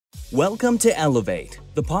Welcome to Elevate,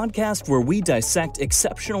 the podcast where we dissect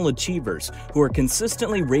exceptional achievers who are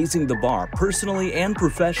consistently raising the bar personally and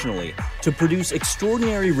professionally to produce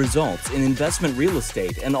extraordinary results in investment real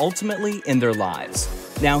estate and ultimately in their lives.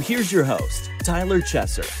 Now here's your host, Tyler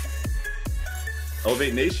Chesser.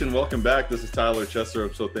 Elevate Nation, welcome back. This is Tyler Chesser.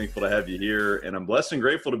 I'm so thankful to have you here, and I'm blessed and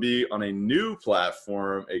grateful to be on a new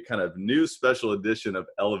platform, a kind of new special edition of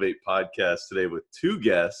Elevate Podcast today with two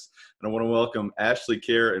guests. And I want to welcome Ashley,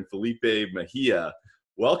 Kehr and Felipe Mejia.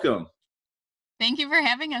 Welcome. Thank you for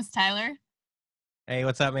having us, Tyler. Hey,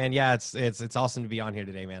 what's up, man? Yeah, it's awesome to be on here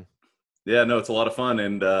today, man. Yeah, no, it's a lot of fun.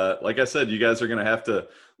 And like I said, you guys are going to have to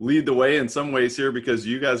lead the way in some ways here because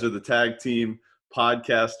you guys are the tag team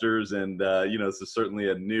podcasters. And, this is certainly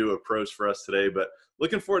a new approach for us today. But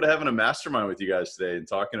looking forward to having a mastermind with you guys today and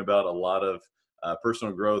talking about a lot of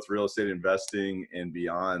personal growth, real estate investing, and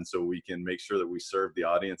beyond, so we can make sure that we serve the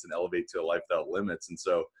audience and elevate to a life without limits. And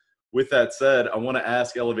so with that said, I want to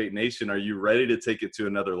ask Elevate Nation, are you ready to take it to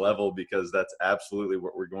another level? Because that's absolutely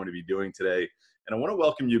what we're going to be doing today. And I want to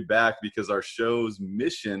welcome you back because our show's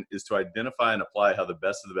mission is to identify and apply how the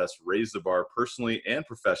best of the best raise the bar personally and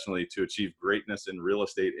professionally to achieve greatness in real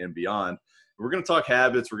estate and beyond. We're going to talk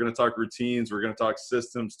habits, we're going to talk routines, we're going to talk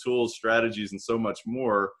systems, tools, strategies, and so much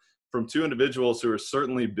more from two individuals who are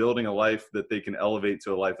certainly building a life that they can elevate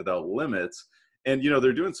to a life without limits. And,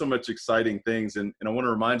 they're doing so much exciting things. And I want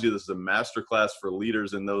to remind you, this is a masterclass for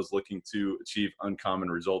leaders and those looking to achieve uncommon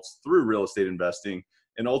results through real estate investing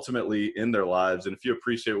and ultimately in their lives. And if you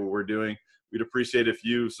appreciate what we're doing, we'd appreciate if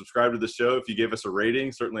you subscribe to the show, if you gave us a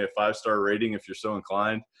rating, certainly a 5-star rating if you're so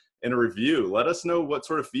inclined, and a review. Let us know what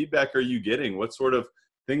sort of feedback are you getting? What sort of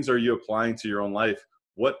things are you applying to your own life?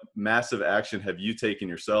 What massive action have you taken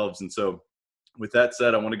yourselves? And so with that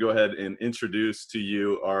said, I want to go ahead and introduce to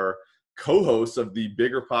you our co-hosts of the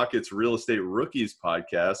BiggerPockets Real Estate Rookies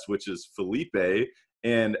podcast, which is Felipe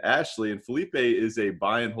and Ashley. And Felipe is a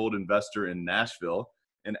buy and hold investor in Nashville,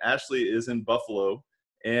 and Ashley is in Buffalo.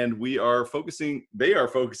 And they are focusing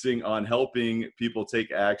on helping people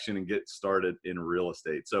take action and get started in real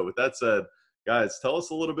estate. So with that said, guys, tell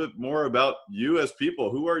us a little bit more about you as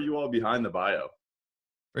people. Who are you all behind the bio?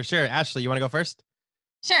 For sure. Ashley, you want to go first?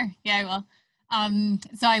 Sure. Yeah, I will.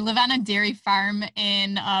 So I live on a dairy farm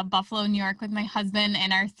in Buffalo, New York with my husband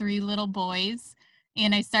and our 3 little boys.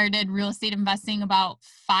 And I started real estate investing about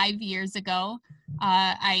 5 years ago.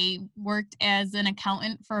 I worked as an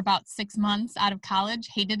accountant for about 6 months out of college,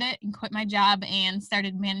 hated it, and quit my job and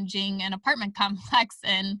started managing an apartment complex.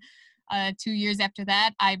 And 2 years after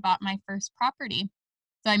that, I bought my first property.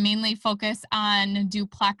 So I mainly focus on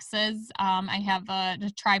duplexes. I have a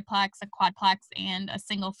triplex, a quadplex, and a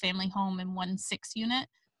single family home in 1 6-unit,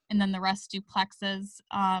 and then the rest duplexes.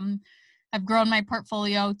 I've grown my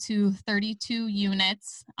portfolio to 32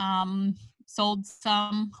 units, sold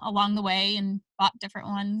some along the way and bought different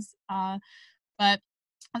ones. But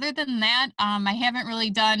other than that, I haven't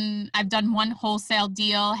really I've done 1 wholesale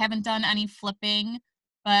deal, haven't done any flipping.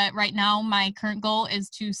 But right now, my current goal is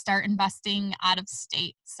to start investing out of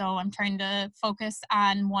state. So I'm trying to focus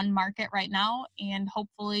on 1 market right now and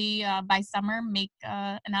hopefully by summer make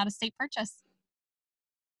an out-of-state purchase.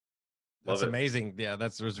 That's amazing. Yeah,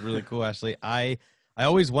 was really cool, Ashley. I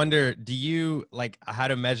always wonder, do you like how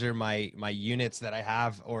to measure my units that I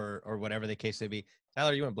have or whatever the case may be?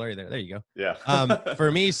 Tyler, you went blurry there. There you go. Yeah.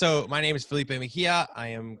 For me, so my name is Felipe Mejia. I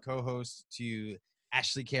am co-host to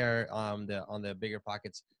Ashley Kehr on the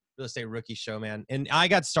BiggerPockets Real Estate Rookie Show, man. And I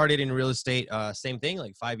got started in real estate, same thing,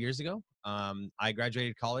 like 5 years ago. I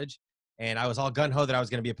graduated college and I was all gung-ho that I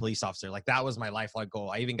was going to be a police officer. Like that was my lifelong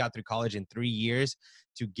goal. I even got through college in 3 years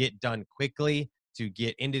to get done quickly, to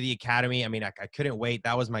get into the academy. I mean, I couldn't wait.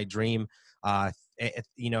 That was my dream.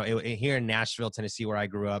 Here in Nashville, Tennessee, where I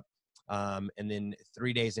grew up. And then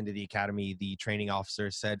 3 days into the academy, the training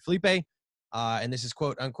officer said, Felipe, and this is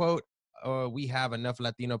quote unquote, we have enough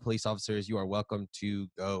Latino police officers. You are welcome to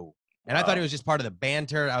go. And wow. I thought it was just part of the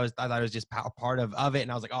banter. I thought it was just part of it.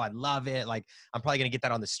 And I was like, oh, I love it. Like, I'm probably going to get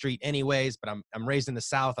that on the street anyways, but I'm raised in the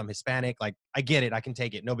South. I'm Hispanic. Like, I get it. I can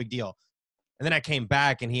take it. No big deal. And then I came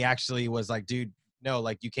back and he actually was like, dude, no,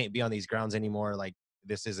 like you can't be on these grounds anymore. Like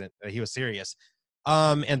this isn't, he was serious.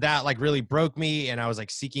 And that like really broke me. And I was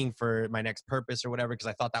like seeking for my next purpose or whatever, because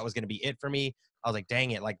I thought that was going to be it for me. I was like,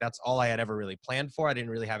 dang it. Like that's all I had ever really planned for. I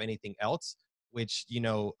didn't really have anything else, which,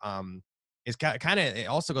 is kind of, it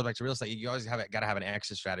also goes back to real estate. You always got to have an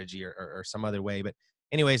exit strategy or some other way. But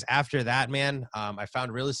anyways, after that, man, I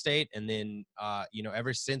found real estate. And then,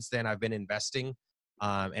 ever since then I've been investing.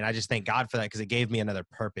 And I just thank God for that because it gave me another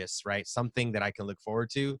purpose, right? Something that I can look forward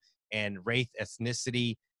to. And race,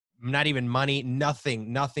 ethnicity, not even money,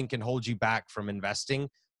 nothing can hold you back from investing.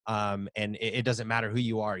 And it doesn't matter who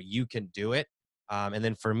you are, you can do it. And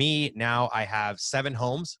then for me now, I have 7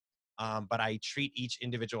 homes, but I treat each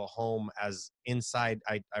individual home as inside.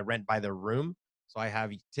 I rent by the room. So I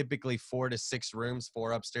have typically 4 to 6 rooms,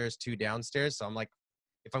 4 upstairs, 2 downstairs. So I'm like,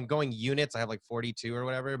 if I'm going units, I have like 42 or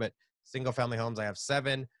whatever, but single family homes, I have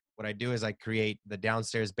 7. What I do is I create the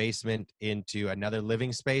downstairs basement into another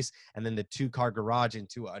living space, and then the 2-car garage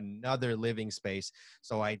into another living space.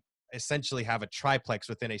 So I essentially have a triplex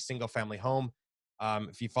within a single family home.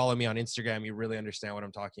 If you follow me on Instagram, you really understand what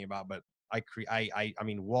I'm talking about. But I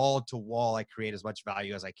mean, wall to wall, I create as much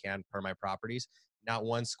value as I can per my properties. Not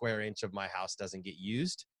 1 square inch of my house doesn't get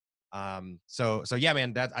used. So yeah,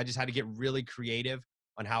 man, I just had to get really creative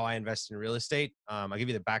on how I invest in real estate. I'll give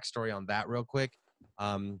you the backstory on that real quick.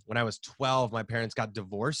 When I was 12, my parents got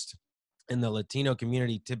divorced. In the Latino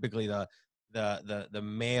community, typically the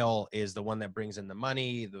male is the one that brings in the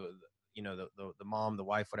money. The mom, the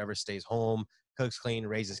wife, whatever, stays home, cooks, clean,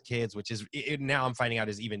 raises kids, which is now I'm finding out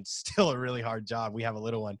is even still a really hard job. We have a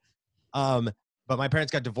little one. But my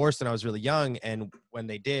parents got divorced when I was really young, and when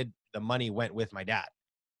they did, the money went with my dad.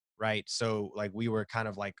 Right. So like we were kind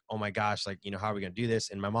of like, oh my gosh, like, how are we going to do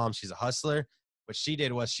this? And my mom, she's a hustler. What she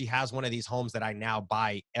did was she has one of these homes that I now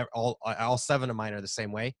buy. All 7 of mine are the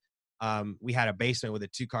same way. We had a basement with a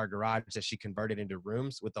 2-car garage that she converted into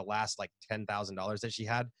rooms. With the last like $10,000 that she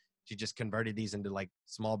had, she just converted these into like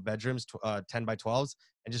small bedrooms, 10 by 12s,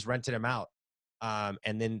 and just rented them out.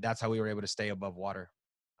 And then that's how we were able to stay above water.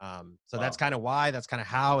 So That's kind of why, that's kind of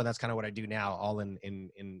how, and that's kind of what I do now, all in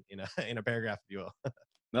a paragraph, if you will.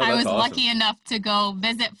 No, I was awesome. lucky enough to go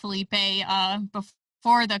visit Felipe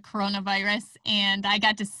before the coronavirus, and I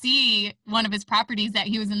got to see one of his properties that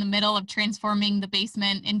he was in the middle of transforming the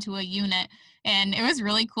basement into a unit. And it was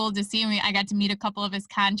really cool to see. I got to meet a couple of his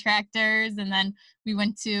contractors, and then we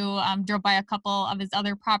went to drove by a couple of his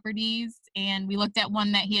other properties, and we looked at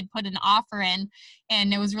one that he had put an offer in,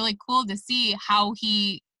 and it was really cool to see how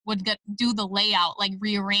he would do the layout, like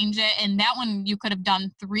rearrange it. And that one you could have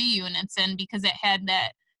done 3 units in because it had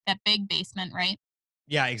that big basement, right?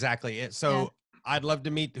 Yeah, exactly. So I'd love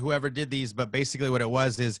to meet whoever did these, but basically what it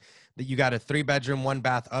was is that you got a 3-bedroom,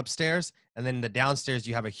 1-bath upstairs, and then the downstairs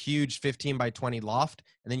you have a huge 15 by 20 loft,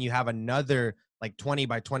 and then you have another like 20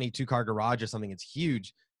 by 20 2-car garage or something. It's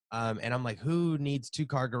huge. And I'm like, who needs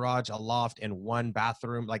 2-car garage, a loft, and 1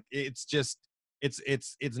 bathroom? Like it's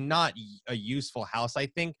not a useful house, I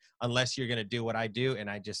think, unless you're gonna do what I do. And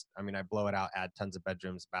I blow it out, add tons of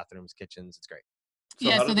bedrooms, bathrooms, kitchens. It's great.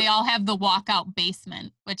 So they all have the walkout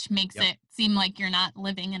basement, which makes it seem like you're not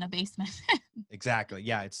living in a basement. Exactly.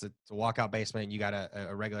 Yeah, it's a walkout basement. You got a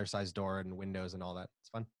regular sized door and windows and all that. It's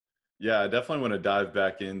fun. Yeah, I definitely want to dive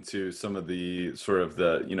back into some of the sort of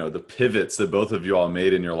the pivots that both of you all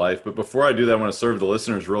made in your life. But before I do that, I want to serve the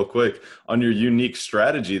listeners real quick on your unique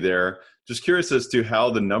strategy there. Just curious as to how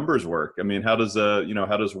the numbers work. I mean, how does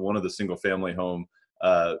one of the single family home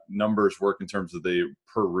numbers work in terms of the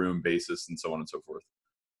per room basis and so on and so forth?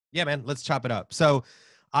 Yeah, man, let's chop it up. So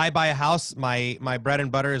I buy a house. My bread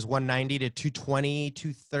and butter is 190 to 220,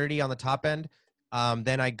 230 on the top end.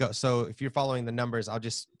 Then I go. So if you're following the numbers, I'll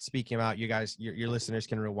just speak them out. You guys, your listeners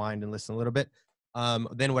can rewind and listen a little bit.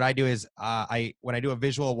 Then what I do is when I do a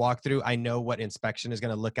visual walkthrough, I know what inspection is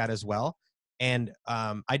going to look at as well. And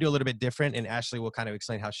I do a little bit different, and Ashley will kind of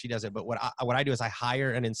explain how she does it. But what I do is I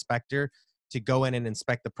hire an inspector to go in and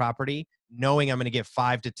inspect the property, knowing I'm going to get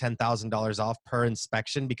 $5,000 to $10,000 off per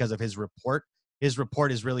inspection because of his report. His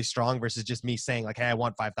report is really strong versus just me saying like, hey, I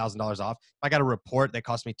want $5,000 off. If I got a report that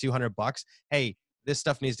cost me $200, hey, this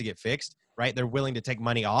stuff needs to get fixed, right? They're willing to take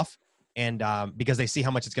money off, and because they see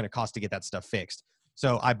how much it's going to cost to get that stuff fixed.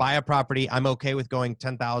 So I buy a property. I'm okay with going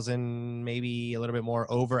 10,000, maybe a little bit more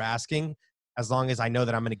over asking, as long as I know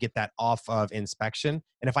that I'm going to get that off of inspection.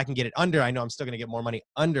 And if I can get it under, I know I'm still going to get more money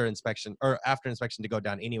under inspection or after inspection to go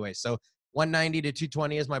down anyway. So 190 to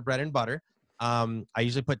 220 is my bread and butter. I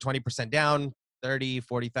usually put 20% down, 30,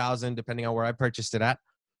 40,000, depending on where I purchased it at.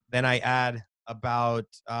 Then I add about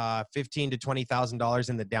 $15,000 to $20,000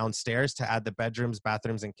 in the downstairs to add the bedrooms,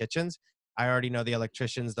 bathrooms, and kitchens. I already know the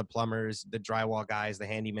electricians, the plumbers, the drywall guys, the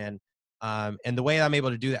handymen. And the way I'm able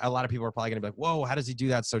to do that, a lot of people are probably going to be like, whoa, how does he do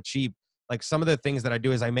that so cheap? Like some of the things that I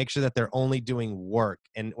do is I make sure that they're only doing work.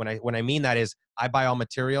 And when I mean that is I buy all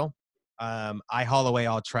material. I haul away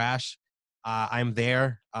all trash. I'm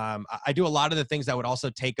there. I do a lot of the things that would also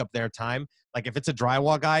take up their time. Like if it's a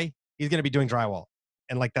drywall guy, he's going to be doing drywall.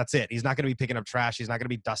 And like, that's it. He's not going to be picking up trash. He's not going to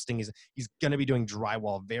be dusting. He's going to be doing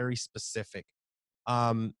drywall, very specific.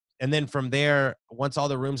 And And then from there, once all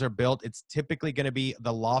the rooms are built, it's typically going to be,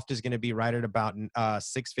 the loft is going to be right at about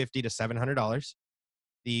 $650 to $700.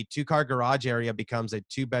 The 2-car garage area becomes a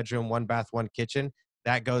 2-bedroom, 1 bath, 1 kitchen.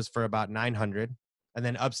 That goes for about $900. And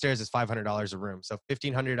then upstairs is $500 a room. So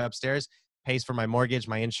 $1,500 upstairs pays for my mortgage,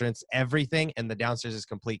 my insurance, everything. And the downstairs is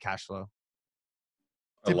complete cash flow.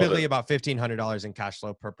 Typically about $1,500 in cash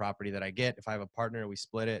flow per property that I get. If I have a partner, we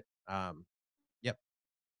split it. Yep.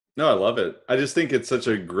 No, I love it. I just think it's such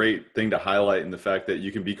a great thing to highlight in the fact that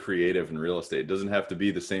you can be creative in real estate. It doesn't have to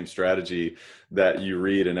be the same strategy that you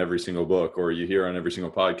read in every single book or you hear on every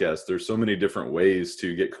single podcast. There's so many different ways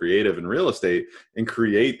to get creative in real estate and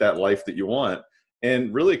create that life that you want.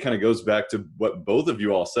 And really it kind of goes back to what both of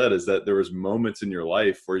you all said, is that there was moments in your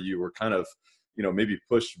life where you were kind of, maybe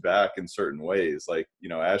pushed back in certain ways. Like,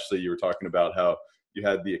 Ashley, you were talking about how you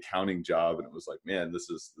had the accounting job and it was like, man, this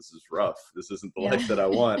is rough. This isn't the life that I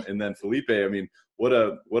want. And then Felipe, I mean, what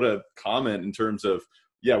a comment in terms of,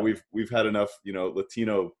 yeah, we've had enough,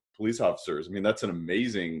 Latino police officers. I mean, that's an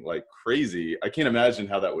amazing, like crazy. I can't imagine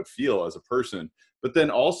how that would feel as a person. But then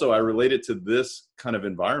also I relate it to this kind of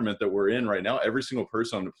environment that we're in right now. Every single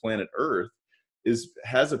person on the planet Earth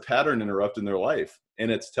has a pattern interrupt in their life. And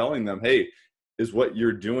it's telling them, hey, is what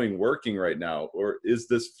you're doing working right now? Or is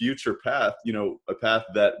this future path, a path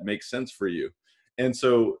that makes sense for you? And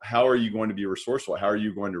so how are you going to be resourceful? How are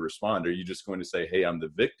you going to respond? Are you just going to say, hey, I'm the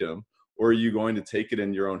victim? Or are you going to take it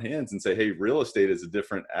in your own hands and say, hey, real estate is a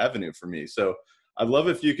different avenue for me? So I'd love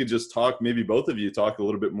if you could just talk, maybe both of you talk a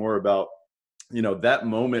little bit more about, that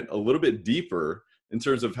moment a little bit deeper in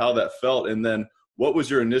terms of how that felt. And then what was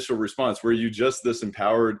your initial response? Were you just this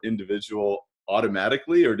empowered individual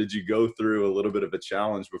automatically, or did you go through a little bit of a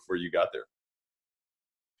challenge before you got there?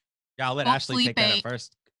 Yeah, I'll let Ashley Felipe, take that at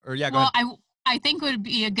first. Or go well, ahead. I think would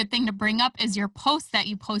be a good thing to bring up is your post that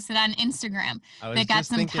you posted on Instagram that got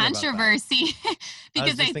some controversy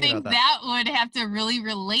because I think that would have to really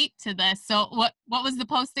relate to this. So what was the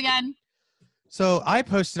post again? So I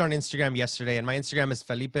posted on Instagram yesterday, and my Instagram is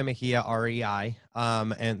Felipe Mejia, REI.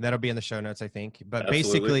 And that'll be in the show notes, I think. But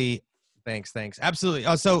basically, thanks. Absolutely.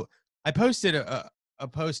 Oh, so I posted a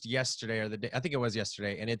post yesterday, or the day, I think it was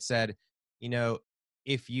yesterday, and it said,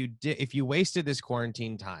 if you wasted this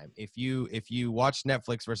quarantine time, if you watched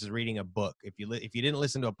Netflix versus reading a book, if you didn't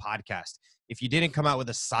listen to a podcast, if you didn't come out with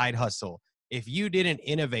a side hustle, if you didn't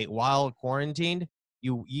innovate while quarantined,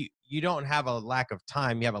 you don't have a lack of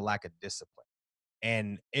time, you have a lack of discipline.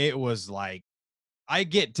 And it was like, I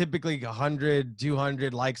get typically 100,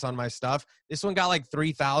 200 likes on my stuff. This one got like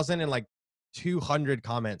 3,000 and like 200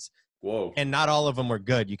 comments. Whoa. And not all of them were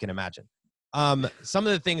good, you can imagine. Some of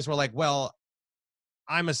the things were like, well,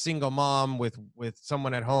 I'm a single mom with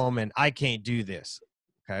someone at home and I can't do this.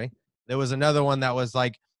 Okay. There was another one that was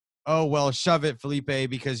like, oh, well, shove it, Felipe,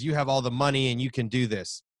 because you have all the money and you can do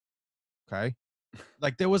this. Okay.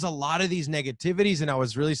 Like there was a lot of these negativities and I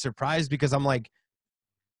was really surprised because I'm like,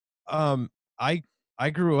 I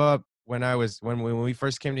grew up when we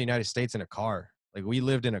first came to the United States in a car. Like we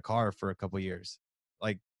lived in a car for a couple of years.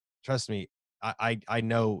 Like, trust me, I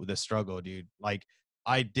know the struggle, dude. Like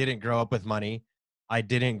I didn't grow up with money. I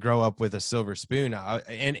didn't grow up with a silver spoon.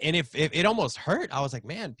 And if it almost hurt, I was like,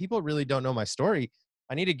 man, people really don't know my story.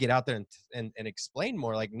 I need to get out there and explain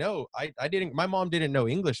more. Like, no, I didn't, my mom didn't know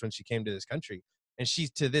English when she came to this country. And she,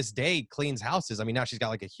 to this day, cleans houses. I mean, now she's got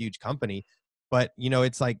like a huge company, but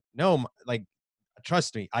it's like, no, like,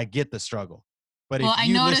 trust me, I get the struggle. But if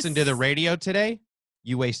you listen to the radio today,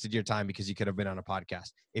 you wasted your time because you could have been on a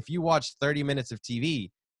podcast. If you watched 30 minutes of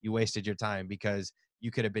TV, you wasted your time because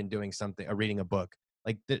you could have been doing something or reading a book.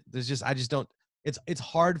 Like there's just, I just don't, it's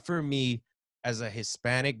hard for me as a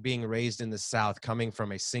Hispanic being raised in the South, coming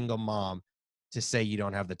from a single mom, to say you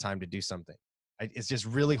don't have the time to do something. It's just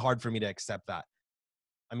really hard for me to accept that.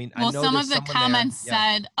 I mean, well, I know some of the comments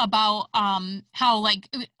said about how like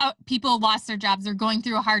people lost their jobs, they're going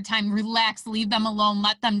through a hard time, relax, leave them alone,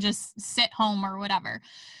 let them just sit home or whatever.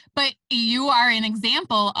 But you are an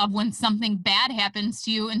example of when something bad happens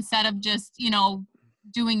to you, instead of just,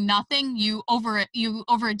 doing nothing, you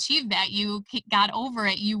overachieved that. You got over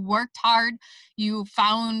it. You worked hard. You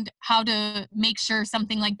found how to make sure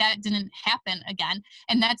something like that didn't happen again.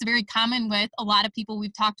 And that's very common with a lot of people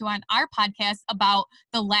we've talked to on our podcast about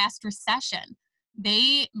the last recession.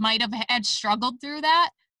 They might have had struggled through that,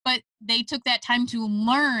 but they took that time to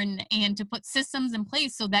learn and to put systems in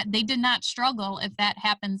place so that they did not struggle if that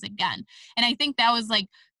happens again. And I think that was like,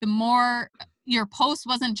 the more your post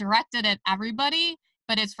wasn't directed at everybody,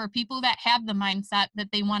 but it's for people that have the mindset that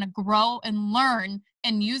they want to grow and learn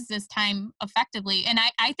and use this time effectively. And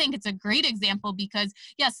I think it's a great example because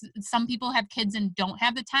yes, some people have kids and don't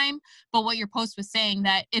have the time, but what your post was saying,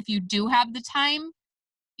 that if you do have the time,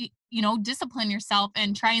 discipline yourself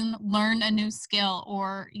and try and learn a new skill,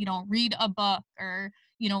 or, read a book, or,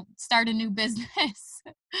 start a new business.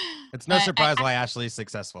 It's no surprise why Ashley is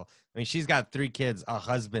successful. I mean, she's got 3 kids, a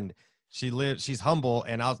husband. She's humble,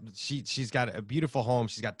 and she's got a beautiful home.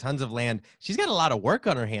 She's got tons of land. She's got a lot of work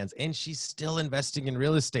on her hands, and she's still investing in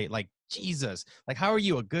real estate. Like, Jesus, like, how are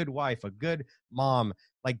you a good wife, a good mom?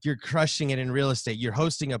 Like, you're crushing it in real estate. You're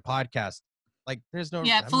hosting a podcast. Like, there's no...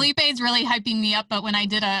 Yeah, Felipe is really hyping me up, but when I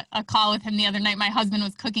did a call with him the other night, my husband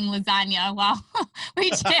was cooking lasagna while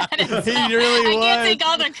we chatted. So He really was. I can't take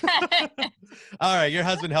all the credit. All right, your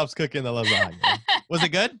husband helps cook in the lasagna. Was it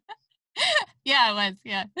good? Yeah, it was,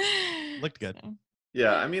 yeah. Looked good. So.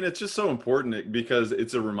 Yeah, I mean, it's just so important because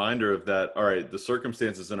it's a reminder of that. All right, the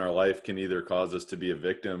circumstances in our life can either cause us to be a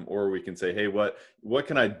victim, or we can say, hey, what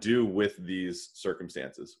can I do with these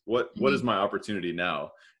circumstances? What is my opportunity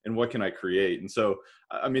now? And what can I create? And so,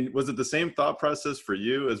 I mean, was it the same thought process for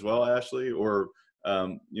you as well, Ashley? Or,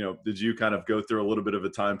 did you kind of go through a little bit of a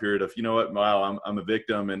time period of, wow, I'm a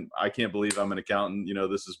victim and I can't believe I'm an accountant.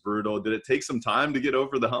 This is brutal. Did it take some time to get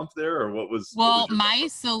over the hump there, or what was? Well, my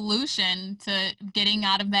solution to getting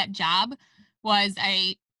out of that job was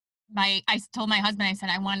I told my husband, I said,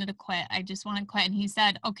 I wanted to quit. I just want to quit. And he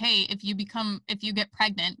said, okay, if you get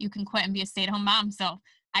pregnant, you can quit and be a stay-at-home mom. So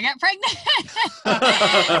I got pregnant.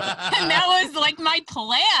 And that was like my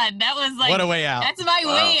plan. That was like, what a way out. That's my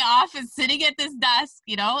way off, is sitting at this desk,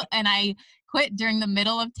 and I quit during the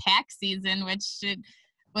middle of tax season, which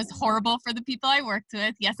was horrible for the people I worked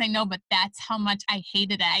with. Yes, I know, but that's how much I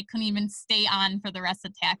hated it. I couldn't even stay on for the rest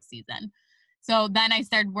of tax season. So then I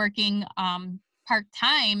started working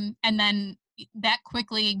part-time, and then that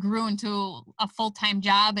quickly grew into a full-time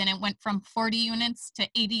job, and it went from 40 units to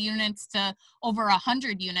 80 units to over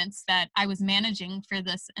 100 units that I was managing for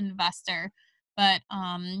this investor. But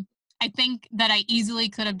I think that I easily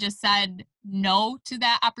could have just said no to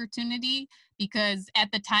that opportunity, because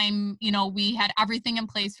at the time, we had everything in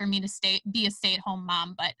place for me to be a stay-at-home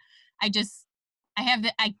mom. But I have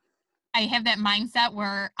that mindset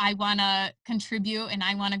where I want to contribute, and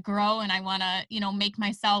I want to grow, and I want to, make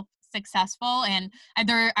myself successful. And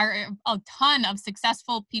there are a ton of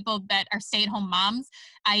successful people that are stay-at-home moms.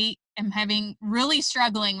 I am really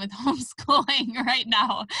struggling with homeschooling right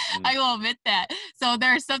now. I will admit that. So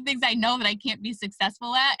there are some things I know that I can't be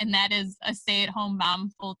successful at, and that is a stay-at-home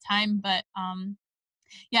mom full-time. But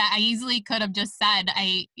yeah, I easily could have just said,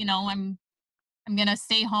 I'm going to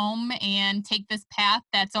stay home and take this path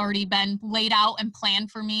that's already been laid out and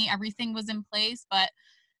planned for me. Everything was in place, but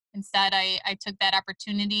instead I took that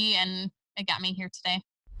opportunity, and it got me here today.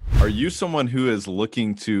 Are you someone who is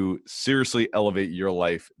looking to seriously elevate your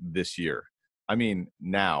life this year? I mean,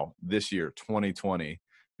 now, this year, 2020,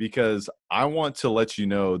 because I want to let you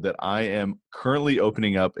know that I am currently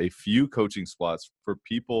opening up a few coaching spots for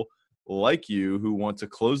people like you who want to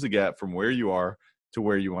close the gap from where you are to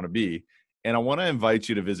where you want to be. And I want to invite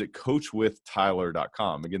you to visit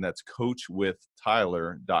coachwithtyler.com. Again, that's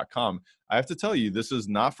coachwithtyler.com. I have to tell you, this is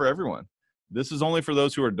not for everyone. This is only for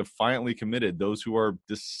those who are defiantly committed, those who are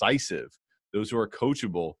decisive, those who are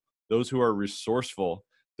coachable, those who are resourceful.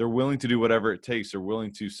 They're willing to do whatever it takes. They're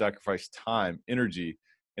willing to sacrifice time, energy,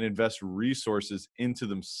 and invest resources into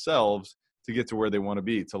themselves to get to where they want to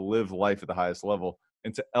be, to live life at the highest level,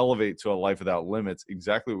 and to elevate to a life without limits,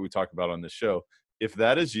 exactly what we talk about on this show. If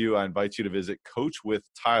that is you, I invite you to visit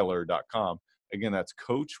coachwithtyler.com. Again, that's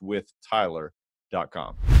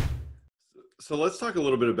coachwithtyler.com. So let's talk a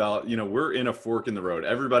little bit about, we're in a fork in the road.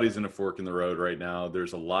 Everybody's in a fork in the road right now.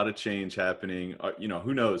 There's a lot of change happening.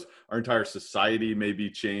 Who knows? Our entire society may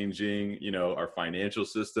be changing. Our financial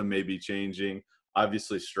system may be changing.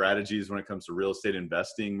 Obviously, strategies when it comes to real estate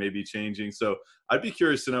investing may be changing. So I'd be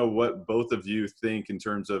curious to know what both of you think in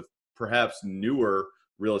terms of perhaps newer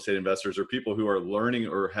real estate investors, or people who are learning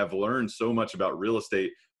or have learned so much about real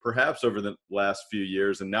estate perhaps over the last few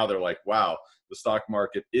years, and now they're like, wow, the stock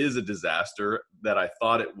market is a disaster that I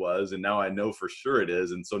thought it was, and now I know for sure it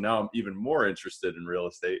is, and so now I'm even more interested in real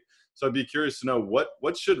estate. So I'd be curious to know what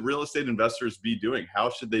should real estate investors be doing?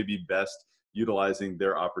 How should they be best utilizing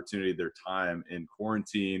their opportunity, their time in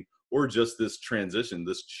quarantine, or just this transition,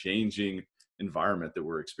 this changing environment that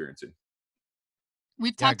we're experiencing?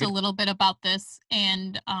 We've talked a little bit about this,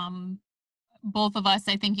 and both of us,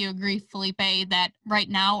 I think you agree, Felipe, that right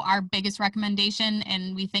now our biggest recommendation,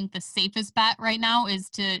 and we think the safest bet right now, is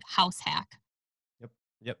to house hack.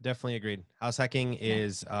 Yep, definitely agreed. House hacking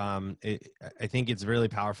is, I think it's really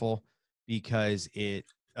powerful because it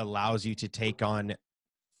allows you to take on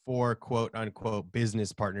 4 quote unquote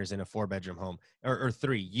business partners in a 4-bedroom home, or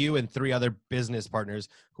 3, you and 3 other business partners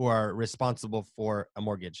who are responsible for a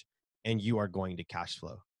mortgage, and you are going to cash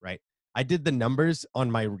flow, right? I did the numbers on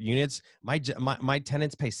my units. My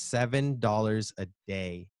tenants pay $7 a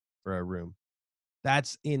day for a room.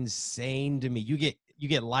 That's insane to me. You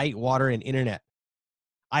get light, water, and internet.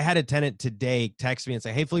 I had a tenant today text me and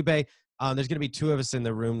say, "Hey, Felipe, there's going to be 2 of us in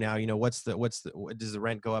the room now. You know, does the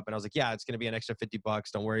rent go up?" And I was like, "Yeah, it's going to be an extra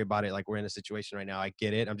 $50. Don't worry about it. Like, we're in a situation right now. I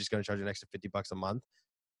get it. I'm just going to charge an extra $50 a month."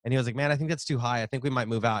 And he was like, "Man, I think that's too high. I think we might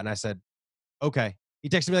move out." And I said, "Okay." He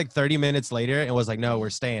texted me like 30 minutes later and was like, "No, we're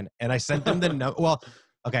staying." And I sent him well,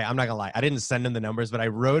 okay, I'm not gonna lie. I didn't send him the numbers, but I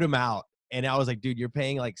wrote him out. And I was like, "Dude, you're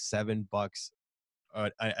paying like $7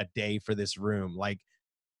 a day for this room. Like,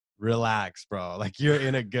 relax, bro. Like, you're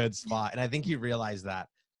in a good spot." And I think you realize that.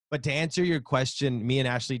 But to answer your question, me and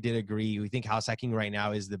Ashley did agree. We think house hacking right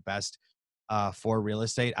now is the best for real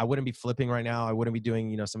estate. I wouldn't be flipping right now. I wouldn't be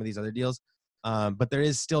doing, some of these other deals. But there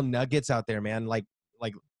is still nuggets out there, man. Like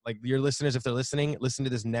your listeners, if they're listening, listen to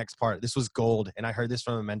this next part. This was gold. And I heard this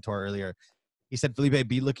from a mentor earlier. He said, "Felipe,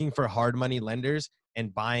 be looking for hard money lenders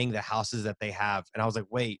and buying the houses that they have." And I was like,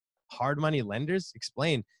 "Wait, hard money lenders?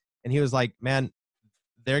 Explain." And he was like, "Man,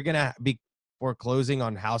 they're going to be foreclosing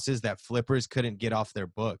on houses that flippers couldn't get off their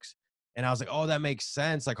books." And I was like, "Oh, that makes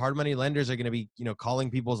sense. Like, hard money lenders are going to be, calling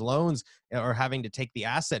people's loans or having to take the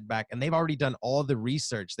asset back. And they've already done all the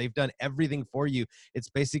research. They've done everything for you. It's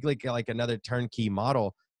basically like another turnkey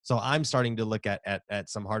model." So I'm starting to look at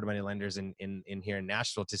some hard money lenders in here in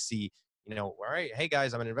Nashville to see, all right, hey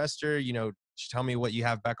guys, I'm an investor, tell me what you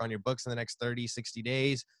have back on your books in the next 30, 60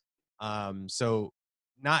 days. So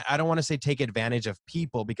I don't want to say take advantage of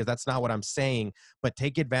people, because that's not what I'm saying, but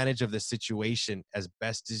take advantage of the situation as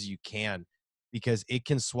best as you can, because it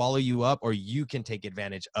can swallow you up or you can take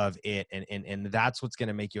advantage of it. And that's what's going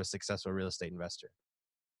to make you a successful real estate investor.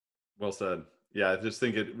 Well said. Yeah, I just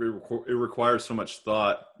think it requires so much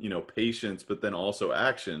thought, patience, but then also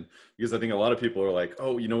action. Because I think a lot of people are like,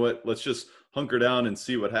 "Oh, you know what? Let's just hunker down and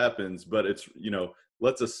see what happens." But it's,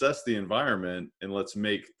 let's assess the environment and let's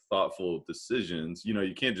make thoughtful decisions.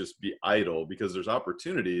 You can't just be idle, because there's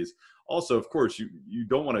opportunities. Also, of course, you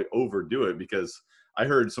don't want to overdo it, because I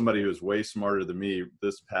heard somebody who was way smarter than me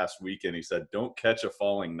this past weekend. He said, "Don't catch a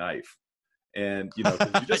falling knife." And, 'cause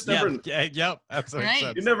you just never, Yep. That's what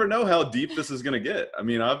Right. you never know how deep this is going to get. I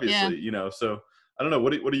mean, obviously, so I don't know.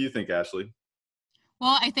 What do you think, Ashley?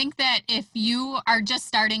 Well, I think that if you are just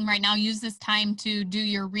starting right now, use this time to do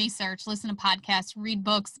your research, listen to podcasts, read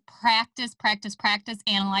books, practice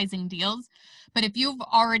analyzing deals. But if you've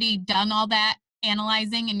already done all that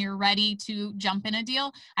analyzing and you're ready to jump in a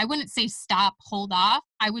deal, I wouldn't say stop, hold off.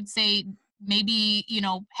 I would say maybe,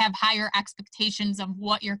 have higher expectations of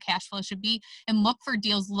what your cash flow should be, and look for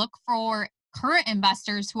deals, look for current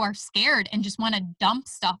investors who are scared and just want to dump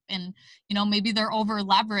stuff, and maybe they're over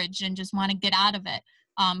leveraged and just want to get out of it,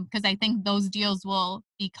 because I think those deals will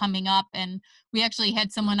be coming up. And we actually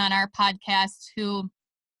had someone on our podcast who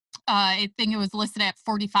I think it was listed at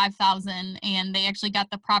 45,000, and they actually got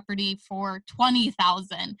the property for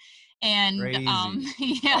 20,000. And Crazy.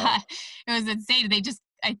 it was insane.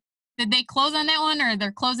 Did they close on that one, or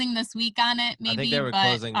they're closing this week on it? Maybe. I think they were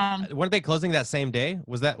closing. Weren't they closing that same day?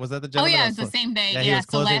 Was that the gentleman? Oh yeah, it was the same day. Yeah, he was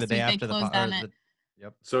closing the day last week after they closed on it.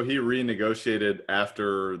 Yep. So he renegotiated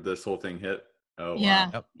after this whole thing hit. Oh, Yeah.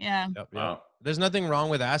 wow. Yep. Wow. There's nothing wrong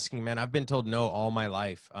with asking, man. I've been told no all my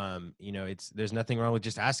life. There's nothing wrong with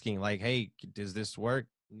just asking, like, "Hey, does this work?"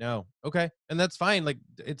 No. Okay. And that's fine. Like,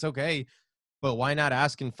 it's okay. But why not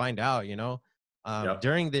ask and find out, Yep.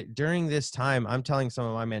 During this time, I'm telling some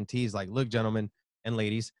of my mentees, like, "Look, gentlemen and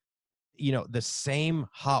ladies, the same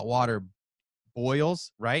hot water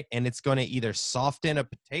boils, right? And it's going to either soften a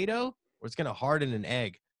potato or it's going to harden an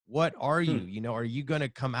egg. What are you? Are you going to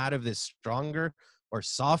come out of this stronger or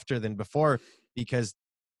softer than before? Because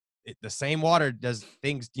the same water does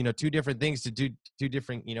things, two different things to do two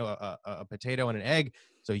different, a potato and an egg.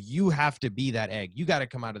 So you have to be that egg. You got to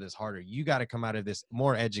come out of this harder. You got to come out of this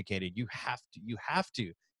more educated. You have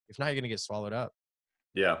to. If not, you're going to get swallowed up.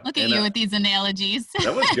 Yeah. Look at you with these analogies.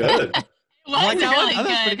 That was good. It was really good.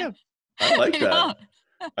 That's pretty good. I like that.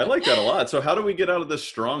 I like that a lot. So how do we get out of this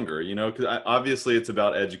stronger? Because obviously it's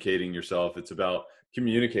about educating yourself. It's about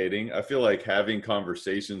communicating. I feel like having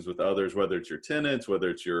conversations with others, whether it's your tenants,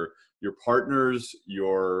 whether it's your partners,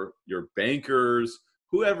 your bankers,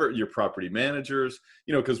 whoever, your property managers,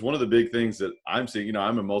 because one of the big things that I'm seeing,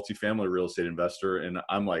 I'm a multifamily real estate investor, and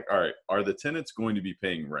I'm like, all right, are the tenants going to be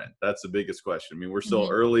paying rent? That's the biggest question. I mean, we're still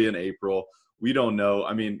early in April. We don't know.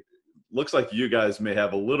 I mean, looks like you guys may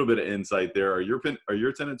have a little bit of insight there. Are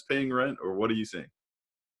your tenants paying rent, or what are you seeing?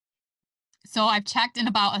 So I've checked, and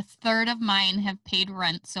about a third of mine have paid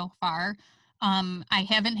rent so far. I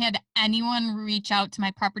haven't had anyone reach out to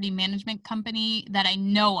my property management company that I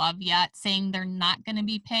know of yet saying they're not going to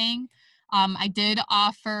be paying. I did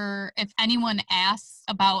offer, if anyone asks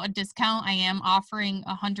about a discount, I am offering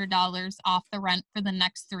 $100 off the rent for the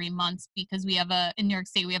next 3 months, because in New York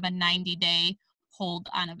State, we have a 90-day hold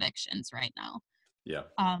on evictions right now. Yeah.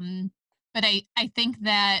 But I think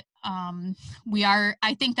that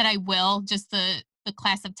I think that I will, just the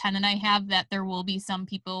class of tenant I have, that there will be some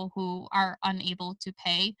people who are unable to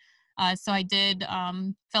pay. So I did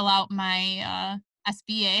fill out my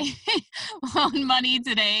SBA loan money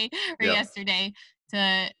today or Yeah. yesterday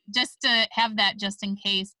to have that just in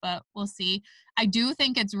case, but we'll see. I do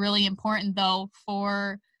think it's really important, though,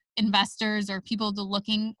 for investors or people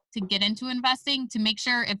looking to get into investing, to make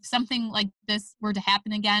sure, if something like this were to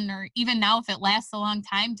happen again, or even now if it lasts a long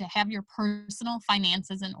time, to have your personal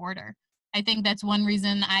finances in order. I think that's one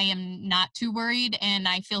reason I am not too worried, and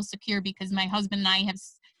I feel secure, because my husband and I have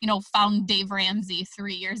found Dave Ramsey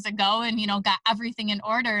 3 years ago, and got everything in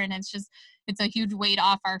order, and it's a huge weight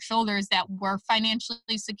off our shoulders that we're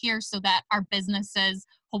financially secure, so that our businesses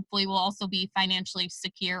hopefully will also be financially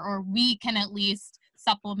secure, or we can at least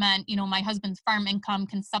supplement, my husband's farm income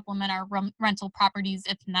can supplement our rental properties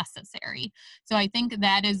if necessary. So I think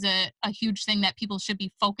that is a huge thing that people should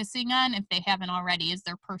be focusing on, if they haven't already, is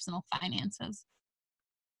their personal finances.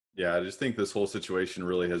 Yeah, I just think this whole situation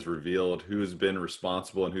really has revealed who's been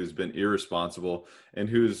responsible and who's been irresponsible, and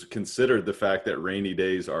who's considered the fact that rainy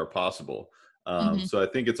days are possible. Hmm. So I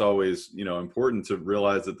think it's always, important to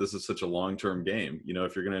realize that this is such a long-term game.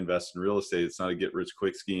 If you're going to invest in real estate, it's not a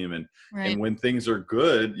get-rich-quick scheme. And Right. when things are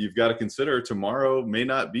good, you've got to consider tomorrow may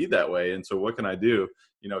not be that way. And so what can I do?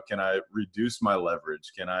 Can I reduce my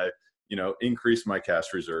leverage? Can I, increase my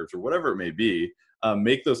cash reserves, or whatever it may be?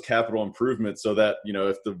 Make those capital improvements so that,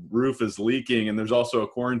 if the roof is leaking and there's also a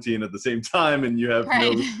quarantine at the same time and you have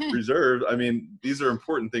Right. no reserve, I mean, these are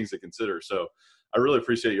important things to consider. So I really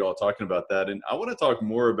appreciate you all talking about that. And I want to talk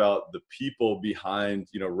more about the people behind,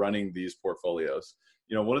 running these portfolios.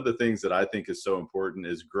 One of the things that I think is so important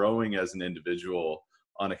is growing as an individual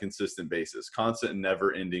on a consistent basis, constant and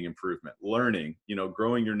never ending improvement, learning,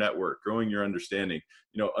 growing your network, growing your understanding,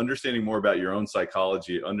 understanding more about your own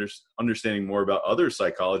psychology, understanding more about other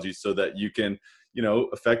psychology, so that you can,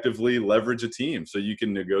 effectively leverage a team, so you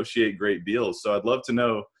can negotiate great deals. So I'd love to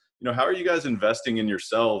know, how are you guys investing in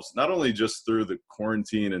yourselves, not only just through the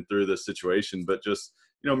quarantine and through this situation, but just,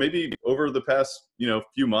 maybe over the past,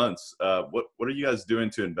 few months, what are you guys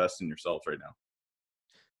doing to invest in yourselves right now?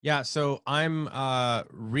 Yeah, so I'm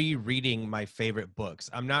rereading my favorite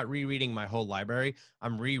books. I'm not rereading my whole library.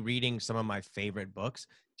 I'm rereading some of my favorite books,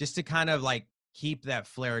 just to kind of like keep that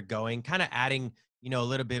flare going, kind of adding, a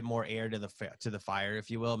little bit more air to the fire,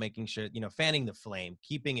 if you will, making sure, fanning the flame,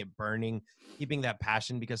 keeping it burning, keeping that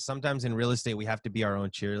passion, because sometimes in real estate we have to be our own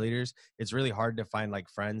cheerleaders. It's really hard to find like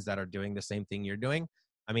friends that are doing the same thing you're doing.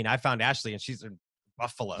 I mean, I found Ashley and she's in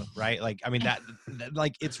Buffalo, right? Like, I mean, that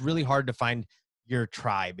like, it's really hard to find your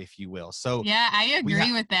tribe, if you will. So Yeah, I we have,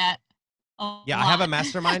 agree with that a yeah, I have a lot.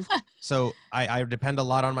 mastermind. So I depend a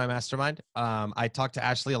lot on my mastermind. I talk to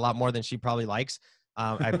Ashley a lot more than she probably likes.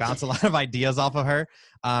 I bounce a lot of ideas off of her.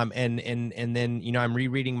 And then, I'm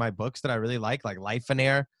rereading my books that I really like Life and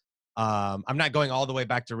Air. I'm not going all the way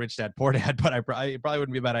back to Rich Dad Poor Dad, but it probably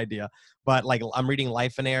wouldn't be a bad idea. But like, I'm reading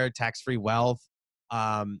Life and Air, Tax-Free Wealth.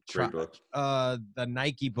 Great book. The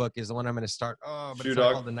Nike book is the one I'm going to start. Oh, but Shoe it's not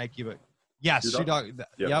Dog. called the Nike book. Yes, Shoe Shoe Dog? Dog.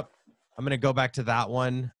 Yep. Yep. I'm going to go back to that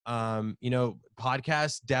one.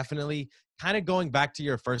 Podcast, definitely kind of going back to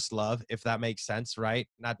your first love, if that makes sense, right?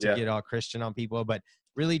 Not to Yeah. get all Christian on people, but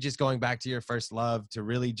really just going back to your first love, to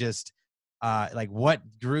really just like what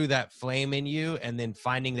grew that flame in you, and then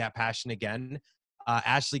finding that passion again.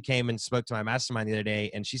 Ashley came and spoke to my mastermind the other day,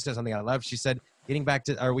 and she said something I love. She said, we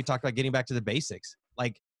talked about getting back to the basics,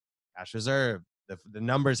 like cash reserve. The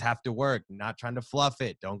numbers have to work, not trying to fluff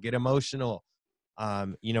it. Don't get emotional.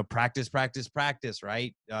 Practice,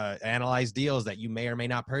 right? Analyze deals that you may or may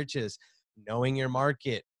not purchase, knowing your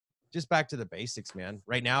market, just back to the basics, man.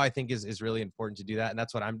 Right now, I think is really important to do that. And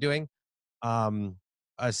that's what I'm doing.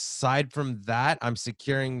 Aside from that, I'm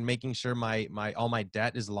making sure my all my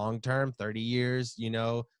debt is long-term, 30 years,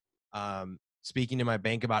 speaking to my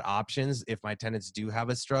bank about options. If my tenants do have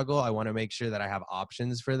a struggle, I want to make sure that I have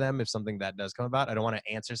options for them if something that does come about. I don't want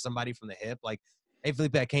to answer somebody from the hip like, hey,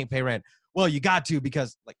 Felipe, I can't pay rent. Well, you got to,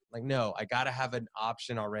 because like no, I got to have an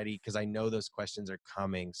option already, because I know those questions are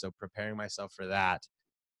coming. So preparing myself for that.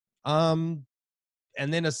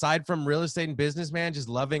 And then aside from real estate and business, man, just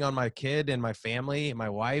loving on my kid and my family and my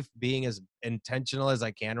wife, being as intentional as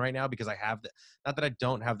I can right now, because I have not that I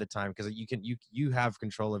don't have the time, because you have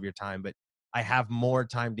control of your time, but I have more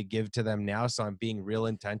time to give to them now. So I'm being real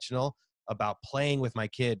intentional about playing with my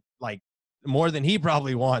kid, like more than he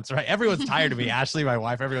probably wants, right? Everyone's tired of me. Ashley, my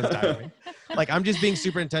wife, everyone's tired of me. Like, I'm just being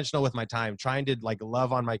super intentional with my time, trying to like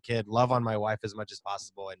love on my kid, love on my wife as much as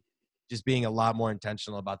possible. And just being a lot more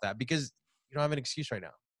intentional about that, because you don't have an excuse right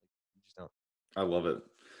now. You just don't. I love it.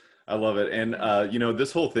 I love it. And,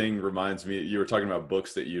 this whole thing reminds me, you were talking about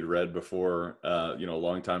books that you'd read before, a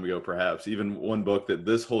long time ago, perhaps. Even one book that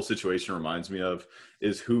this whole situation reminds me of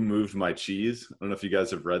is Who Moved My Cheese? I don't know if you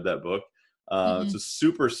guys have read that book. It's a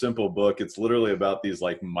super simple book. It's literally about these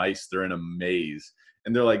like mice. They're in a maze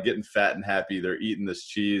and they're like getting fat and happy. They're eating this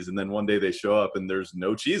cheese. And then one day they show up and there's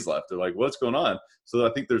no cheese left. They're like, what's going on? So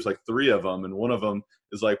I think there's like 3 of them. And one of them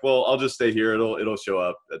is like, well, I'll just stay here. It'll show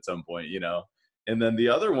up at some point, And then the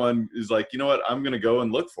other one is like, you know what? I'm going to go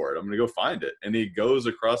and look for it. I'm going to go find it. And he goes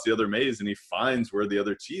across the other maze and he finds where the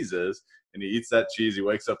other cheese is and he eats that cheese. He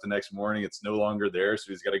wakes up the next morning. It's no longer there. So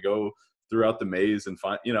he's got to go throughout the maze and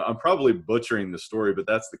find, I'm probably butchering the story, but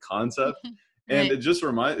that's the concept. Right. And it just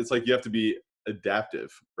it's like you have to be adaptive,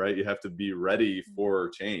 right? You have to be ready for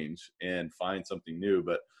change and find something new.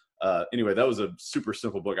 But anyway, that was a super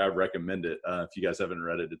simple book. I recommend it if you guys haven't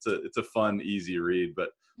read it. It's a fun, easy read.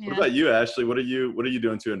 But what about you, Ashley? What are you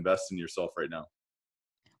doing to invest in yourself right now?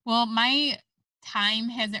 Well, my time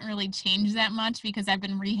hasn't really changed that much because I've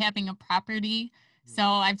been rehabbing a property. So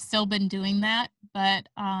I've still been doing that. But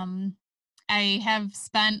I have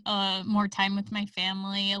spent more time with my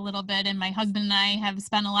family a little bit, and my husband and I have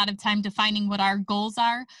spent a lot of time defining what our goals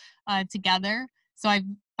are together. So I've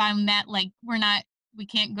found that like we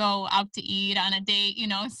can't go out to eat on a date,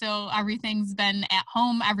 so everything's been at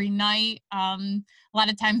home every night. A lot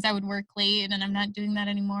of times I would work late and I'm not doing that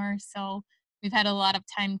anymore. So we've had a lot of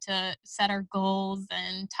time to set our goals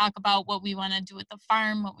and talk about what we want to do with the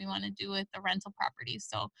farm, what we want to do with the rental property.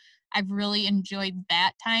 So I've really enjoyed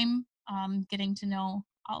that time, getting to know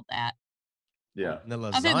all that. Yeah. The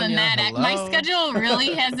lasagna, other than that, my schedule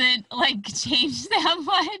really hasn't like changed that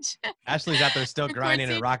much. Ashley's out there still grinding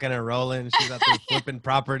and rocking and rolling. She's out there flipping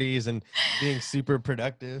properties and being super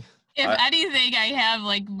productive. If anything, I have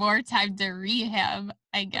like more time to rehab,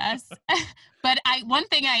 I guess. But one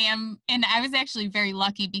thing I am, and I was actually very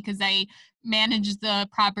lucky because I managed the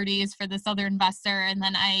properties for this other investor, and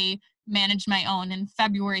then I managed my own. And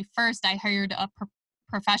February 1st, I hired a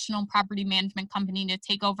professional property management company to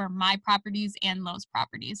take over my properties and those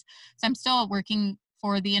properties. So I'm still working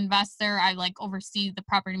for the investor. I like oversee the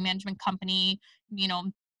property management company,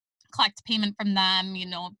 collect payment from them,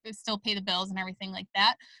 still pay the bills and everything like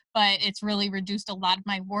that. But it's really reduced a lot of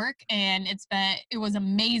my work, and it was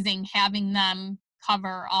amazing having them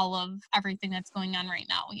cover all of everything that's going on right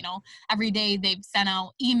now. Every day they've sent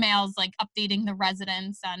out emails like updating the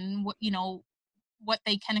residents on what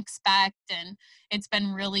they can expect, and it's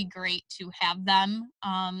been really great to have them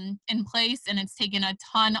in place, and it's taken a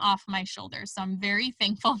ton off my shoulders. So I'm very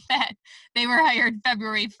thankful that they were hired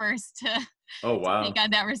February 1st to take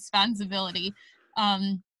on that responsibility.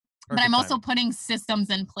 But I'm also putting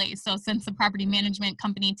systems in place. So since the property management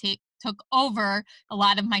company took over, a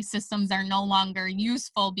lot of my systems are no longer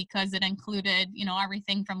useful because it included,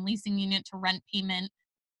 everything from leasing unit to rent payment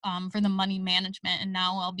for the money management. And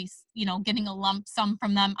now I'll be, getting a lump sum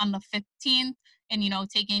from them on the 15th and,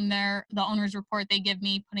 taking the owner's report they give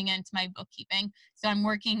me, putting it into my bookkeeping. So I'm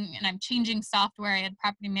working and I'm changing software. I had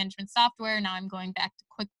property management software. Now I'm going back to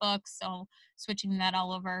QuickBooks. So switching that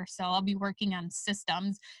all over. So I'll be working on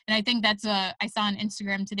systems. And I think I saw on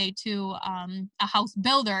Instagram today too, a house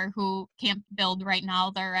builder who can't build right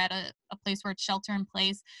now. They're at a place where it's shelter in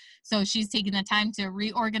place. So she's taking the time to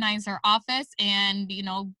reorganize her office and,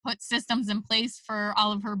 put systems in place for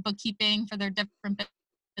all of her bookkeeping for their different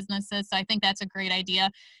businesses. So I think that's a great idea.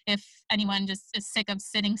 If anyone just is sick of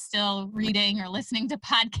sitting still, reading or listening to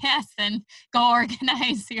podcasts, then go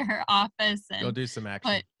organize your office and go do some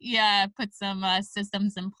action. Put some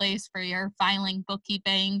systems in place for your filing,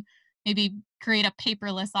 bookkeeping, maybe create a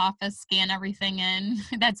paperless office, scan everything in.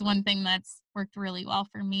 That's one thing that's worked really well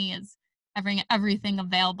for me, is having everything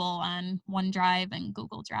available on OneDrive and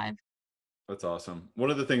Google Drive. That's awesome.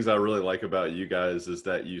 One of the things I really like about you guys is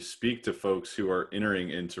that you speak to folks who are entering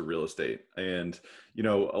into real estate. And, a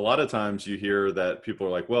lot of times you hear that people are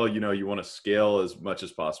like, well, you want to scale as much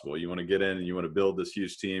as possible. You want to get in and you want to build this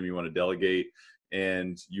huge team. You want to delegate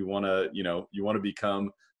and you want to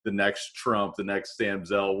become the next Trump, the next Sam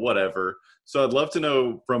Zell, whatever. So I'd love to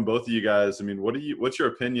know from both of you guys, I mean, what's your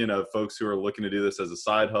opinion of folks who are looking to do this as a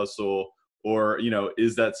side hustle, or,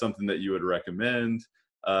 is that something that you would recommend?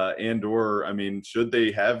 Or, I mean, should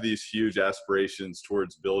they have these huge aspirations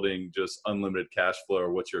towards building just unlimited cash flow,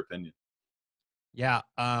 or what's your opinion? Yeah,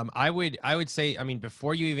 I would say, I mean,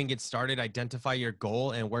 before you even get started, identify your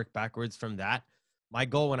goal and work backwards from that. My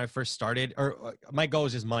goal when I first started, or my goal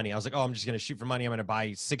was just money. I was like, oh, I'm just gonna shoot for money. I'm gonna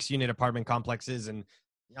buy 6-unit apartment complexes, and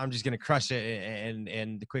I'm just gonna crush it.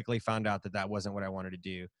 And quickly found out that that wasn't what I wanted to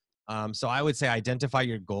do. So I would say identify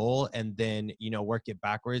your goal and then work it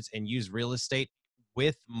backwards and use real estate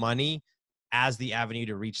with money as the avenue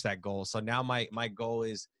to reach that goal. So now my goal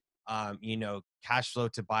is cash flow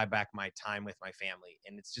to buy back my time with my family.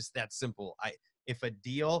 And it's just that simple. If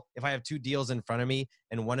I have 2 deals in front of me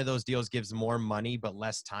and one of those deals gives more money but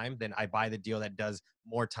less time, then I buy the deal that does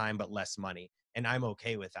more time but less money. And I'm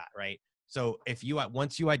okay with that, right? So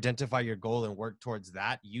once you identify your goal and work towards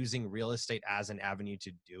that, using real estate as an avenue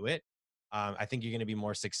to do it, I think you're going to be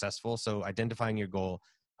more successful. So identifying your goal,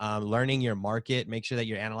 learning your market, make sure that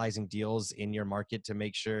you're analyzing deals in your market to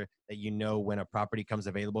make sure that when a property comes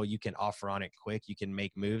available, you can offer on it quick, you can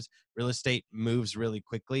make moves. Real estate moves really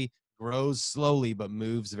quickly, grows slowly, but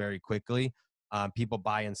moves very quickly. People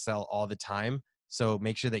buy and sell all the time. So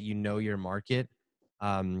make sure that you know your market.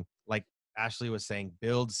 Like Ashley was saying,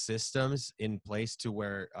 build systems in place to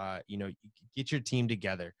where, you get your team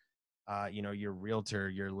together. Your realtor,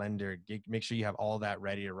 your lender, make sure you have all that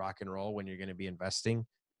ready to rock and roll when you're going to be investing.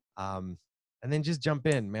 And then just jump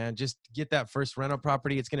in, man. Just get that first rental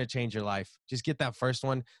property. It's going to change your life. Just get that first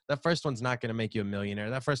one. That first one's not going to make you a millionaire.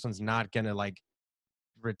 That first one's not going to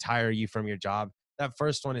retire you from your job. That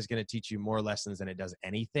first one is going to teach you more lessons than it does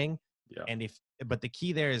anything. Yeah. But the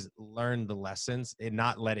key there is learn the lessons and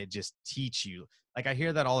not let it just teach you. Like I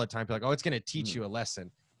hear that all the time. People are like, oh, it's going to teach you a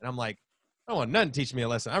lesson. And I'm like, I don't want nothing to teach me a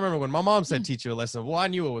lesson. I remember when my mom said, teach you a lesson. Well, I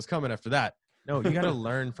knew what was coming after that. No, you got to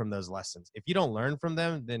learn from those lessons. If you don't learn from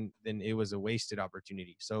them, then it was a wasted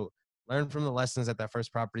opportunity. So learn from the lessons that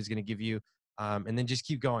first property is going to give you. And then just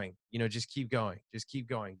keep going, just keep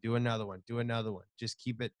going, do another one, just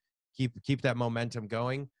keep that momentum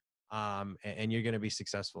going. And you're going to be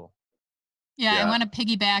successful. Yeah, I want to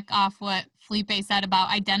piggyback off what Felipe said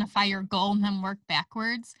about identify your goal and then work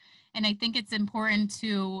backwards. And I think it's important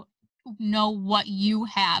to know what you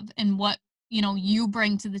have and what you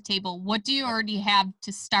bring to the table. What do you already have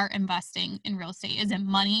to start investing in real estate? Is it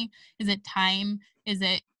money? Is it time? Is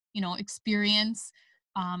it experience,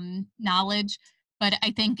 knowledge? But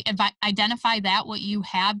I think if I identify that, what you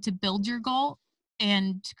have to build your goal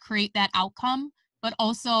and to create that outcome, but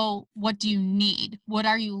also what do you need? What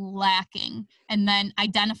are you lacking? And then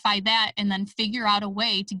identify that and then figure out a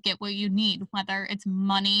way to get what you need, whether it's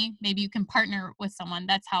money, maybe you can partner with someone.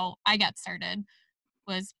 That's how I got started,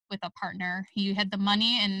 was with a partner. He had the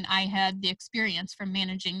money and I had the experience from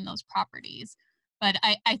managing those properties. But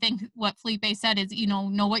I think what Felipe said is,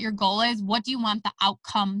 know what your goal is. What do you want the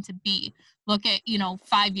outcome to be? Look at,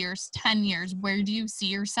 5 years, 10 years, where do you see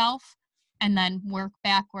yourself? And then work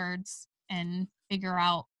backwards and figure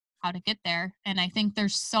out how to get there. And I think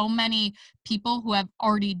there's so many people who have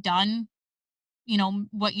already done,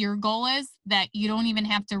 what your goal is, that you don't even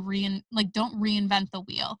have to don't reinvent the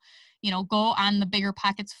wheel. Go on the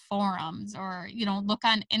BiggerPockets forums or, look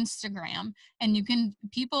on Instagram, and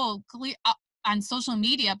people on social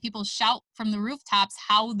media, people shout from the rooftops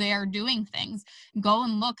how they're doing things. Go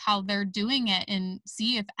and look how they're doing it and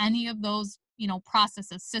see if any of those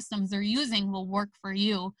processes, systems they're using will work for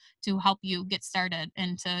you to help you get started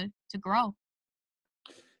and to grow.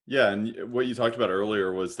 Yeah, and what you talked about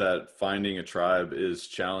earlier was that finding a tribe is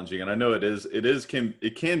challenging, and I know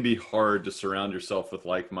it can be hard to surround yourself with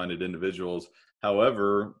like-minded individuals.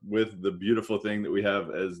 However, with the beautiful thing that we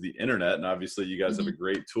have as the internet, and obviously you guys have a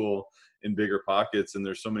great tool in BiggerPockets, and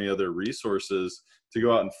there's so many other resources to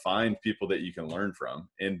go out and find people that you can learn from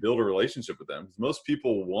and build a relationship with them. Most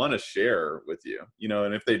people want to share with you,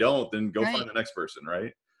 and if they don't, then go find the next person,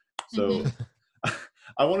 right? So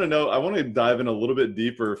I want to dive in a little bit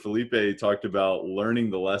deeper. Felipe talked about learning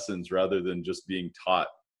the lessons rather than just being taught,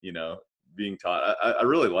 being taught. I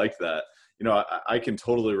really like that. I can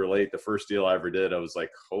totally relate. The first deal I ever did, I was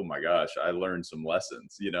like, oh my gosh, I learned some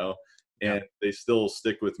lessons, and they still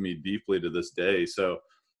stick with me deeply to this day. So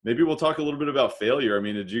maybe we'll talk a little bit about failure. I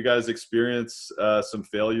mean, did you guys experience some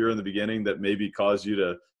failure in the beginning that maybe caused you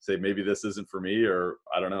to say, maybe this isn't for me? Or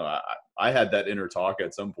I don't know. I had that inner talk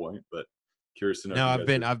at some point, but Curious to know. No, if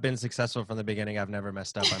you guys I've been successful from the beginning. I've never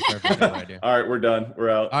messed up. I'm perfect at what I do. All right, we're done. We're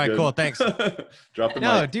out. All right, Good. cool. Thanks. Drop the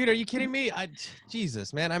No, mic. dude, are you kidding me?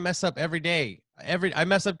 Jesus, man, I mess up every day. I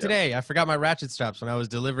mess up today. I forgot my ratchet straps when I was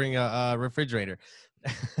delivering a refrigerator.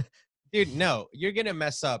 Dude, no, you're gonna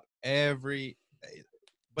mess up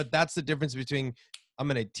but that's the difference between I'm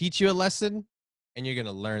gonna teach you a lesson and you're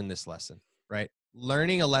gonna learn this lesson, right?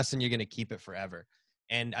 Learning a lesson, you're gonna keep it forever.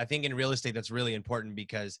 And I think in real estate, that's really important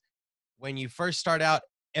because when you first start out,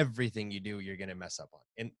 everything you do, you're gonna mess up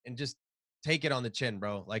on. And just take it on the chin,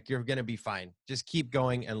 bro. Like you're gonna be fine. Just keep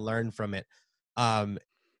going and learn from it. Um,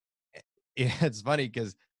 it's funny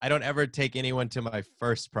because I don't ever take anyone to my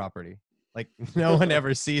first property. Like no one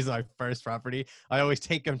ever sees my first property. I always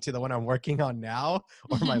take them to the one I'm working on now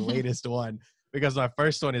or my latest one because my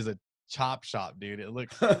first one is a chop shop, dude. It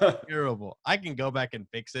looks terrible. I can go back and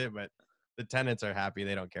fix it, but the tenants are happy.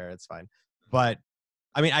 They don't care. It's fine. But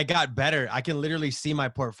I mean, I got better. I can literally see my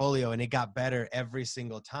portfolio and it got better every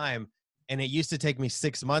single time. And it used to take me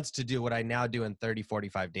 6 months to do what I now do in 30,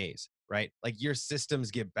 45 days, right? Like your systems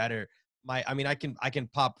get better. I can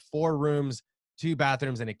pop 4 rooms, 2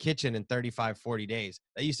 bathrooms and a kitchen in 35, 40 days.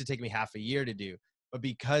 That used to take me half a year to do. But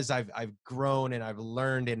because I've grown and I've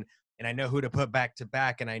learned and I know who to put back to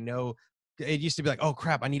back and I know it used to be like, oh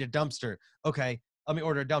crap, I need a dumpster. Okay, let me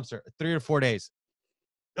order a dumpster. 3 or 4 days.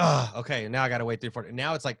 Okay, now I gotta wait 3 or 4 days.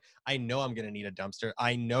 Now it's like I know I'm gonna need a dumpster.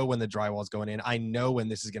 I know when the drywall's going in. I know when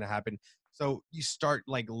this is gonna happen. So you start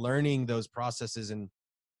like learning those processes and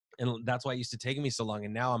that's why it used to take me so long.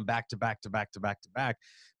 And now I'm back to back to back to back to back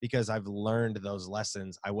because I've learned those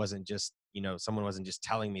lessons. I wasn't just, someone wasn't just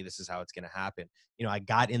telling me this is how it's gonna happen. I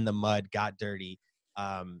got in the mud, got dirty.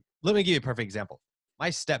 Let me give you a perfect example. My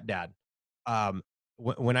stepdad,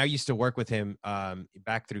 when I used to work with him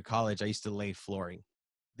back through college, I used to lay flooring.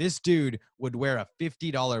 This dude would wear a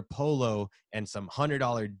 $50 polo and some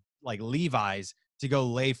 $100 like Levi's to go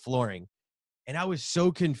lay flooring. And I was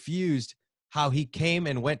so confused how he came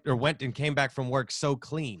and went and came back from work so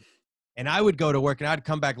clean. And I would go to work and I'd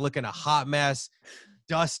come back looking a hot mess,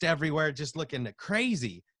 dust everywhere, just looking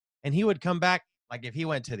crazy. And he would come back like if he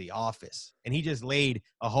went to the office and he just laid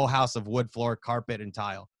a whole house of wood floor, carpet, and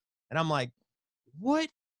tile. And I'm like, what?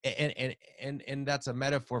 And that's a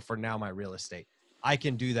metaphor for now my real estate. I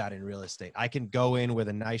can do that in real estate. I can go in with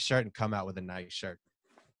a nice shirt and come out with a nice shirt.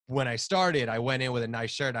 When I started, I went in with a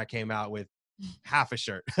nice shirt. I came out with half a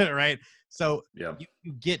shirt, right? So yeah.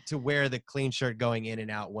 you get to wear the clean shirt going in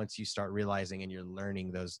and out once you start realizing and you're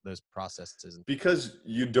learning those processes. Because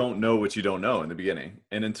you don't know what you don't know in the beginning.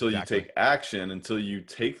 And until Exactly. you take action, until you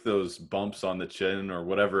take those bumps on the chin or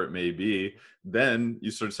whatever it may be, then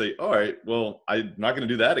you sort of say, all right, well, I'm not going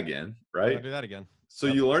to do that again, right? I'm gonna do that again. So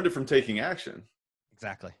you learned it from taking action.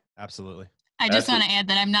 Exactly. Absolutely. I just want to add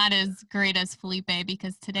that I'm not as great as Felipe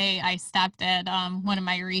because today I stopped at one of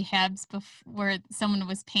my rehabs where someone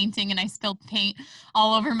was painting and I spilled paint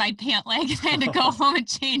all over my pant leg and I had to go home and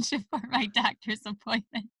change it for my doctor's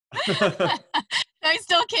appointment. I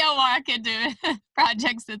still can't walk into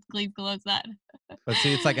projects with clean clothes on. But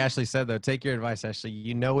see, it's like Ashley said, though, take your advice, Ashley.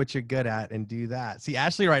 You know what you're good at and do that. See,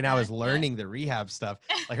 Ashley right now is learning the rehab stuff.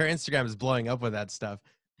 Like her Instagram is blowing up with that stuff.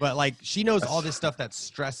 But like she knows all this stuff that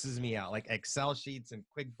stresses me out, like Excel sheets and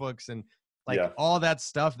QuickBooks and like all that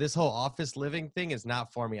stuff. This whole office living thing is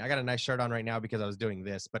not for me. I got a nice shirt on right now because I was doing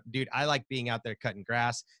this. But dude, I like being out there cutting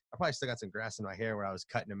grass. I probably still got some grass in my hair where I was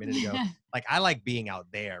cutting a minute ago. Like I like being out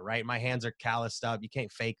there, right? My hands are calloused up. You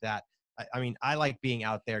can't fake that. I mean, I like being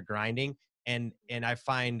out there grinding. And I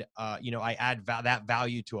find, I add that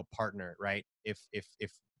value to a partner, right? If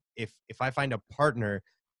I find a partner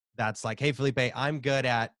that's like, hey, Felipe, I'm good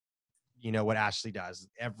at, what Ashley does,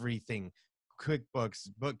 everything, QuickBooks,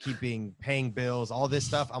 bookkeeping, paying bills, all this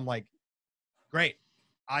stuff. I'm like, great.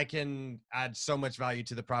 I can add so much value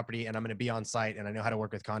to the property and I'm going to be on site and I know how to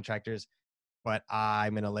work with contractors, but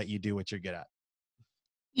I'm going to let you do what you're good at.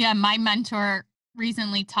 Yeah. My mentor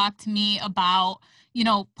recently talked to me about,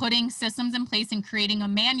 putting systems in place and creating a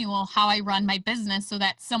manual, how I run my business so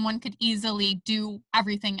that someone could easily do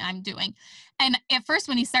everything I'm doing. And at first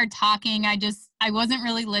when he started talking, I wasn't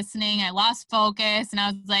really listening. I lost focus and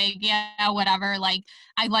I was like, yeah, whatever. Like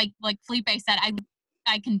Felipe said,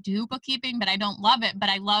 I can do bookkeeping, but I don't love it. But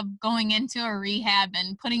I love going into a rehab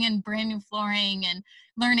and putting in brand new flooring and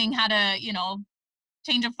learning how to,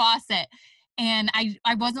 change a faucet. And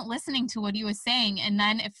I wasn't listening to what he was saying. And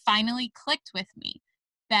then it finally clicked with me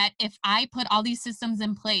that if I put all these systems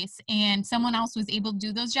in place and someone else was able to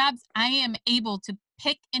do those jobs, I am able to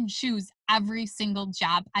pick and choose every single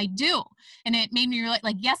job I do. And it made me realize,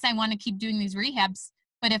 like, yes, I want to keep doing these rehabs,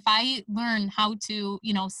 But if I learn how to,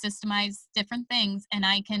 systemize different things, and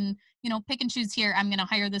I can, pick and choose here, I'm going to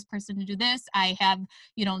hire this person to do this. I have,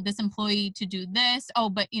 this employee to do this. Oh,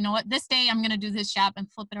 but you know what, this day I'm going to do this job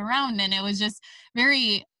and flip it around. And it was just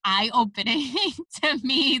very eye-opening to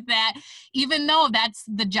me that even though that's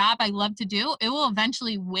the job I love to do, it will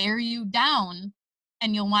eventually wear you down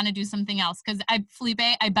and you'll want to do something else. Because Felipe,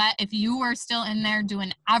 I bet if you were still in there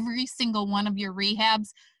doing every single one of your rehabs,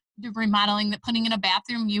 remodeling, putting in a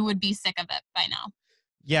bathroom, you would be sick of it by now.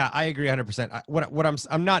 Yeah, I agree 100%.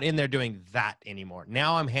 I'm not in there doing that anymore.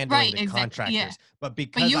 Now I'm handling the contractors. Yeah. But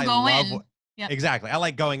because I love exactly. I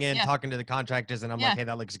like going in, talking to the contractors, and I'm like, hey,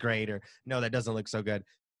 that looks great, or no, that doesn't look so good.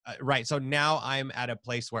 Right. So now I'm at a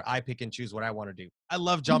place where I pick and choose what I want to do. I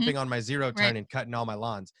love jumping on my zero turn and cutting all my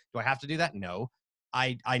lawns. Do I have to do that? No.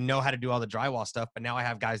 I know how to do all the drywall stuff, but now I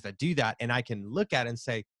have guys that do that, and I can look at it and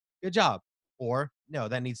say, good job. Or no,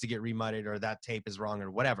 that needs to get remudded, or that tape is wrong,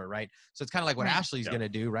 or whatever, right? So it's kind of like what Ashley's going to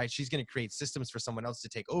do, right? She's going to create systems for someone else to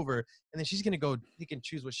take over, and then she's going to go pick and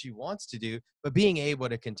choose what she wants to do, but being able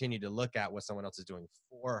to continue to look at what someone else is doing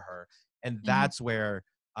for her. And that's where,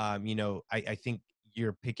 I think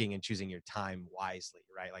you're picking and choosing your time wisely,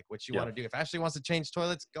 right? Like what you want to do. If Ashley wants to change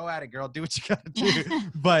toilets, go at it, girl. Do what you got to do.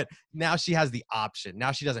 But now she has the option.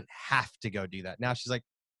 Now she doesn't have to go do that. Now she's like,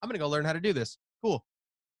 I'm going to go learn how to do this. Cool.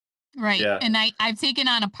 Right. Yeah. And I've taken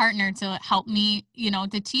on a partner to help me,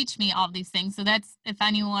 to teach me all these things. So that's, if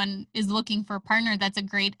anyone is looking for a partner, that's a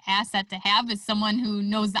great asset to have, is someone who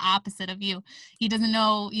knows the opposite of you. He doesn't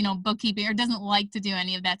know, bookkeeping, or doesn't like to do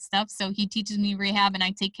any of that stuff. So he teaches me rehab, and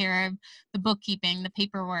I take care of the bookkeeping, the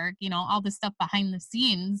paperwork, all the stuff behind the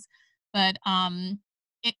scenes. But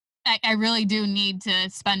I really do need to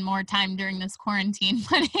spend more time during this quarantine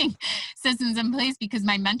putting systems in place, because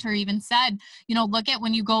my mentor even said, look at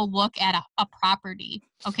when you go look at a property.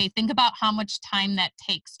 Okay, think about how much time that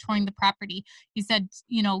takes touring the property. He said,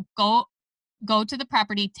 go to the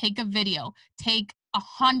property, take a video, take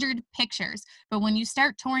 100 pictures. But when you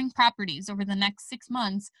start touring properties over the next 6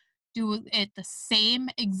 months, do it the same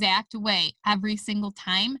exact way every single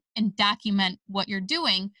time and document what you're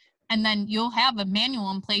doing. And then you'll have a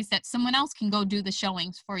manual in place that someone else can go do the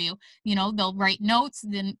showings for you. They'll write notes,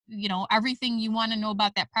 then, everything you want to know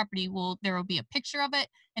about that property, there will be a picture of it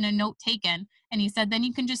and a note taken. And he said, then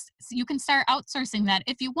you can start outsourcing that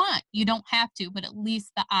if you want. You don't have to, but at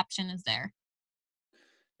least the option is there.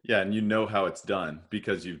 Yeah, and you know how it's done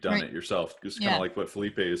because you've done it yourself. Just kind of like what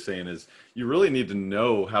Felipe is saying, is you really need to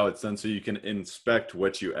know how it's done so you can inspect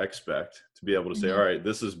what you expect, to be able to say, all right,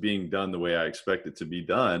 this is being done the way I expect it to be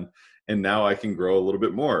done, and now I can grow a little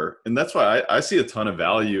bit more. And that's why I see a ton of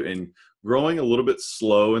value in growing a little bit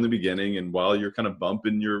slow in the beginning, and while you're kind of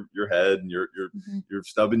bumping your head and you're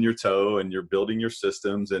stubbing your toe and you're building your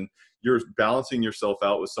systems and you're balancing yourself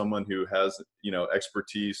out with someone who has,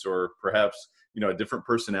 expertise, or perhaps a different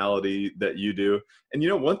personality that you do.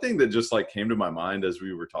 And, one thing that just like came to my mind as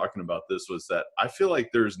we were talking about this was that I feel like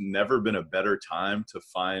there's never been a better time to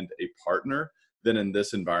find a partner than in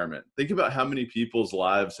this environment. Think about how many people's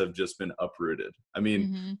lives have just been uprooted. I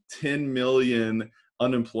mean, 10 million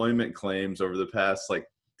unemployment claims over the past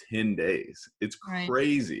 10 days. It's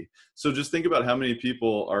crazy. So just think about how many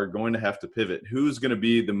people are going to have to pivot. Who's going to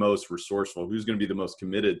be the most resourceful? Who's going to be the most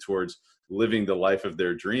committed towards living the life of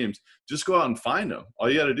their dreams? Just go out and find them. All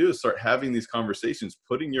you got to do is start having these conversations,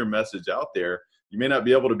 putting your message out there. You may not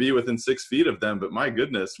be able to be within 6 feet of them, but my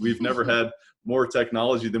goodness, we've never had more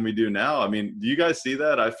technology than we do now. I mean, do you guys see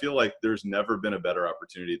that? I feel like there's never been a better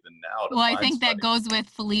opportunity than now. Well, I think that goes with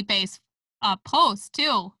Felipe's post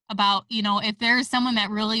too, about, if there's someone that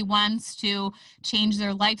really wants to change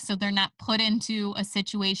their life so they're not put into a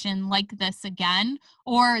situation like this again,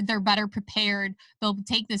 or they're better prepared, they'll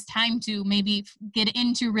take this time to maybe get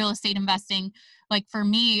into real estate investing. Like for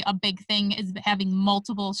me, a big thing is having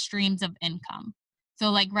multiple streams of income. So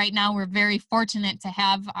like right now, we're very fortunate to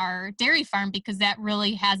have our dairy farm, because that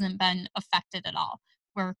really hasn't been affected at all.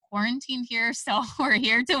 We're quarantined here, so we're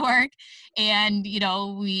here to work, and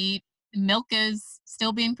milk is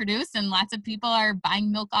still being produced, and lots of people are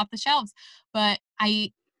buying milk off the shelves. But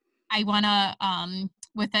I want to,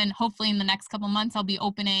 within, hopefully in the next couple of months, I'll be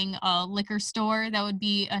opening a liquor store. That would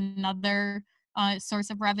be another source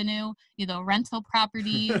of revenue, rental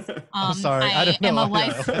properties. I'm sorry, I don't know.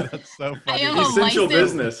 That's so funny. I am essential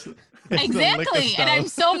business. Exactly. And I'm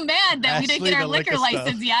so mad that we didn't get our liquor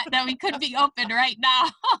license yet, that we could be open right now.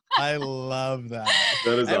 I love that.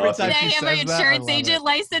 That is Every awesome. I have my insurance agent it.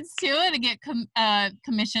 license too, to get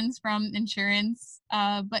commissions from insurance.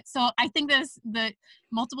 But so I think the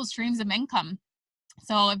multiple streams of income.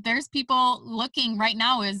 So if there's people looking right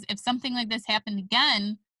now, is if something like this happened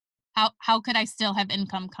again, how could I still have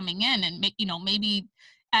income coming in? And maybe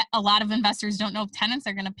a lot of investors don't know if tenants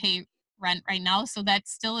are going to pay rent right now. So that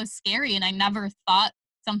still is scary. And I never thought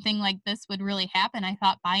something like this would really happen. I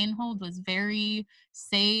thought buy and hold was very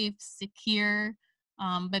safe, secure.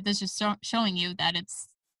 But this is showing you that it's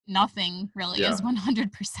nothing really is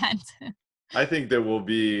 100%. I think that we'll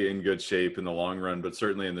be in good shape in the long run, but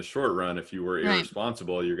certainly in the short run, if you were Right.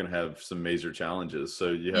 irresponsible, you're going to have some major challenges.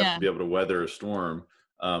 So you have to Yeah. be able to weather a storm.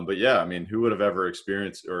 But yeah, I mean, who would have ever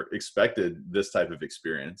experienced or expected this type of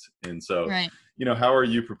experience? And so, Right. how are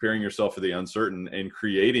you preparing yourself for the uncertain and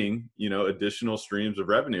creating, additional streams of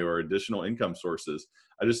revenue or additional income sources?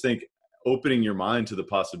 I just think opening your mind to the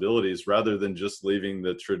possibilities rather than just leaving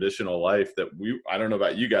the traditional life that I don't know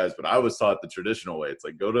about you guys, but I was taught the traditional way. It's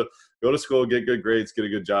like go to school, get good grades, get a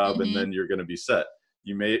good job, and then you're going to be set.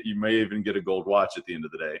 You may even get a gold watch at the end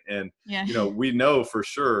of the day. And we know for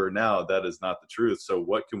sure now that is not the truth. So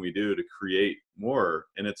what can we do to create more?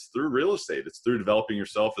 And it's through real estate. It's through developing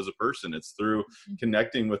yourself as a person. It's through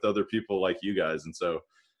connecting with other people like you guys. And so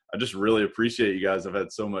I just really appreciate you guys. I've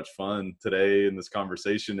had so much fun today in this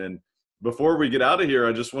conversation. And before we get out of here,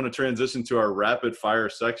 I just want to transition to our rapid fire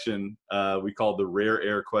section we call the Rare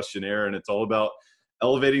Air Questionnaire. And it's all about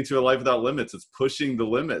elevating to a life without limits. It's pushing the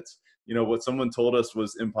limits. What someone told us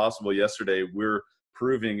was impossible yesterday, we're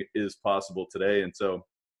proving is possible today. And so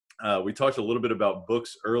we talked a little bit about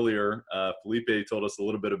books earlier. Felipe told us a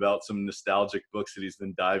little bit about some nostalgic books that he's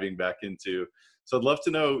been diving back into. So I'd love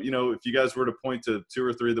to know, if you guys were to point to 2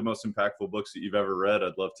 or 3 of the most impactful books that you've ever read,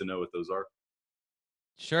 I'd love to know what those are.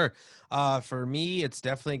 Sure. For me, it's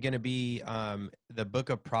definitely going to be the book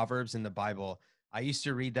of Proverbs in the Bible. I used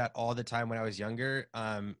to read that all the time when I was younger.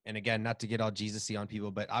 And again, not to get all Jesus-y on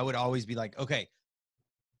people, but I would always be like, okay,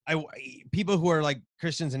 people who are like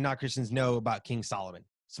Christians and not Christians know about King Solomon,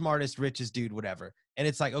 smartest, richest dude, whatever. And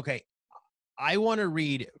it's like, okay, I want to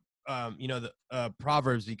read, the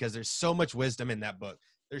Proverbs because there's so much wisdom in that book.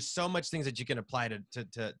 There's so much things that you can apply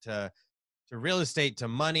to real estate, to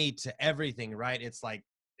money, to everything, right? It's like,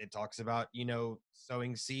 it talks about,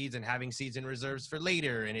 sowing seeds and having seeds in reserves for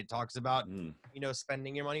later. And it talks about,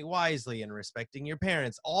 spending your money wisely and respecting your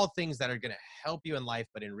parents, all things that are going to help you in life,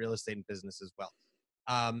 but in real estate and business as well.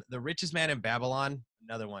 The Richest Man in Babylon,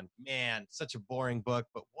 another one, man, such a boring book,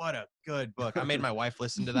 but what a good book. I made my wife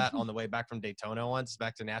listen to that on the way back from Daytona once,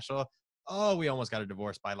 back to Nashville. Oh, we almost got a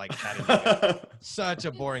divorce by like Chattanooga. Such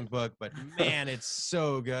a boring book, but man, it's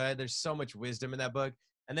so good. There's so much wisdom in that book.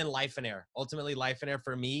 And then Life and Air. Ultimately, Life and Air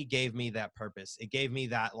for me gave me that purpose. It gave me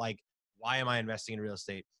that, like, why am I investing in real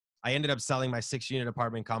estate? I ended up selling my 6-unit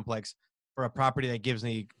apartment complex for a property that gives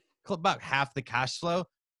me about half the cash flow,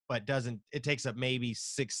 but it takes up maybe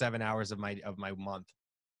 6-7 hours of my month.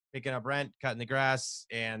 Picking up rent, cutting the grass,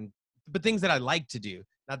 but things that I like to do,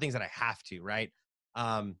 not things that I have to, right?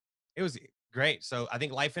 It was great. So I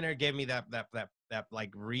think Life and Air gave me that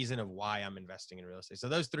like reason of why I'm investing in real estate. So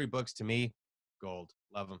those 3 books to me, gold.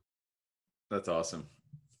 Love them. That's awesome.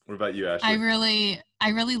 What about you, Ashley? I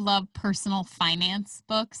really love personal finance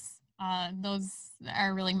books. Those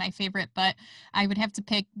are really my favorite, but I would have to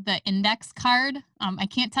pick The Index Card. I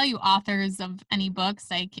can't tell you authors of any books.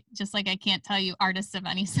 Just like I can't tell you artists of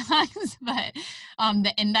any songs, but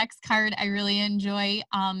The Index Card I really enjoy,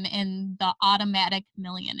 and The Automatic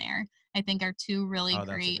Millionaire, I think, are 2 really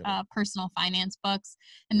great personal finance books.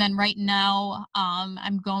 And then right now,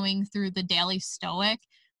 I'm going through The Daily Stoic,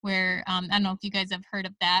 where I don't know if you guys have heard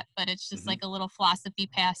of that, but it's just like a little philosophy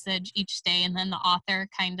passage each day, and then the author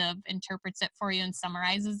kind of interprets it for you and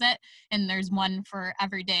summarizes it. And there's one for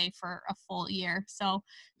every day for a full year. So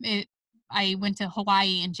I went to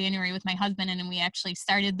Hawaii in January with my husband, and we actually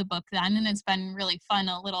started the book then, and it's been really fun.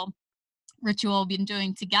 A little ritual we've been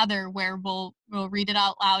doing together where we'll read it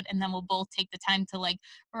out loud, and then we'll both take the time to like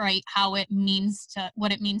write what it means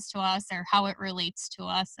to us or how it relates to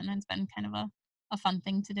us. And it's been kind of a fun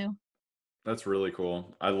thing to do. That's really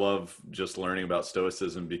cool. I love just learning about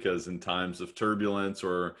stoicism because in times of turbulence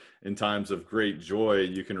or in times of great joy,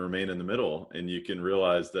 you can remain in the middle and you can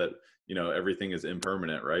realize that, everything is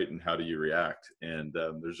impermanent, right? And how do you react? And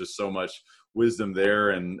there's just so much wisdom there,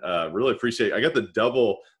 and really appreciate, I got the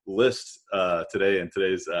double list today in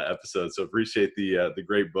today's episode. So appreciate the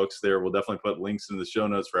great books there. We'll definitely put links in the show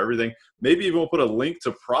notes for everything. Maybe even we'll put a link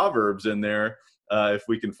to Proverbs in there if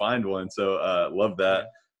we can find one. So love that.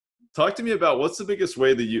 Talk to me about what's the biggest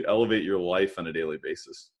way that you elevate your life on a daily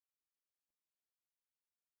basis?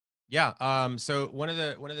 Yeah. So one of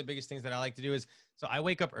the biggest things that I like to do is, so I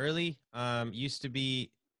wake up early. I used to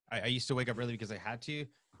wake up early because I had to,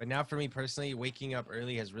 But now for me personally, waking up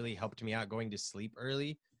early has really helped me out. Going to sleep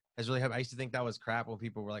early has really helped. I used to think that was crap when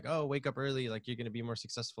people were like, oh, wake up early, like you're going to be more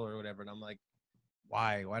successful or whatever. And I'm like,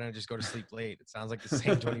 why don't I just go to sleep late? It sounds like the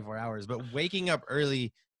same 24 hours, but waking up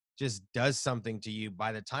early just does something to you.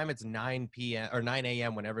 By the time it's 9 p.m. or 9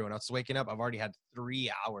 a.m. when everyone else is waking up, I've already had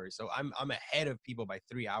 3 hours. So I'm ahead of people by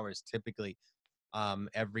 3 hours typically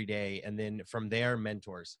every day. And then from there,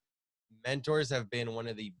 mentors have been one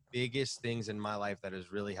of the biggest things in my life that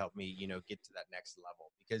has really helped me, get to that next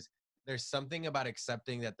level, because there's something about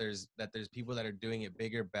accepting that there's people that are doing it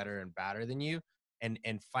bigger, better, and badder than you.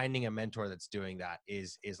 And finding a mentor that's doing that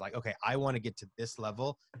is like, okay, I want to get to this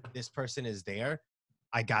level. This person is there.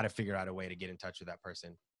 I got to figure out a way to get in touch with that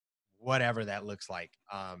person, whatever that looks like.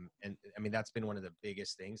 And I mean, that's been one of the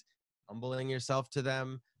biggest things, humbling yourself to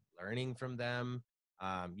them, learning from them.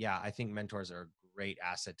 Yeah, I think mentors are a great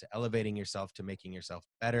asset to elevating yourself, to making yourself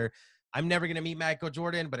better. I'm never going to meet Michael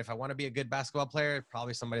Jordan, but if I want to be a good basketball player,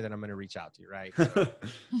 probably somebody that I'm going to reach out to, right? So,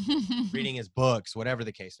 reading his books, whatever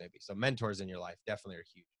the case may be. So mentors in your life definitely are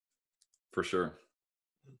huge. For sure.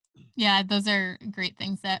 Yeah, those are great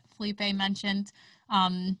things that Felipe mentioned.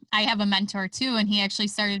 I have a mentor too, and he actually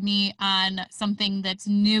started me on something that's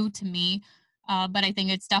new to me, but I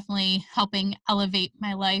think it's definitely helping elevate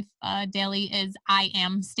my life daily, is I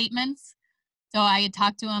am statements. So I had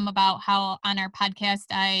talked to him about how on our podcast,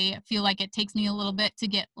 I feel like it takes me a little bit to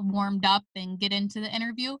get warmed up and get into the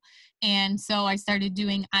interview. And so I started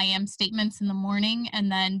doing I am statements in the morning. And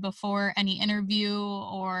then before any interview,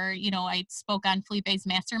 or, I spoke on Felipe's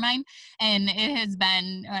mastermind, and it has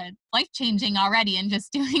been life-changing already, and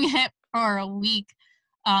just doing it for a week.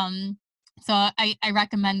 So I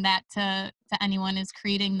recommend that to anyone, is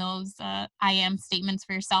creating those I am statements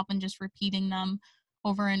for yourself and just repeating them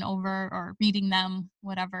over and over, or reading them,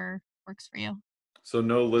 whatever works for you. So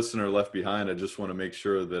no listener left behind. I just want to make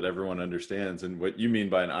sure that everyone understands. And what you mean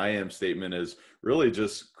by an I am statement is really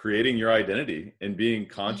just creating your identity and being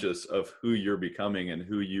conscious of who you're becoming and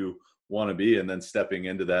who you want to be, and then stepping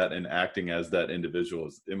into that and acting as that individual.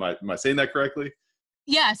 Am I saying that correctly?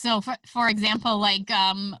 Yeah. So for example, like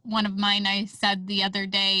one of mine I said the other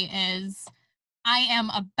day is, I am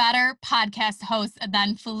a better podcast host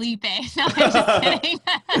than Felipe. No, I'm just kidding.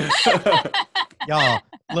 Y'all,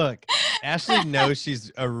 look, Ashley knows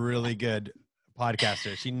she's a really good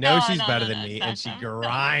podcaster. She knows she's better than me, and she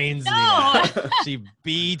grinds me. She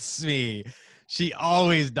beats me. She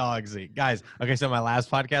always dogs me. Guys, okay, so my last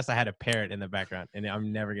podcast, I had a parrot in the background, and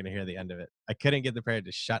I'm never going to hear the end of it. I couldn't get the parrot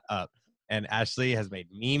to shut up, and Ashley has made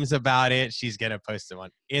memes about it. She's going to post them on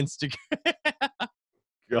Instagram.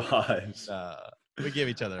 Gosh. We give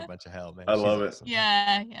each other a bunch of hell, man. I love it. Awesome.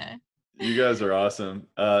 Yeah. You guys are awesome.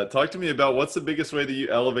 Talk to me about, what's the biggest way that you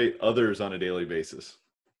elevate others on a daily basis?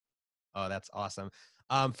 Oh, that's awesome.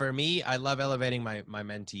 For me, I love elevating my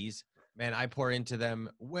mentees. Man, I pour into them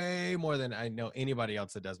way more than I know anybody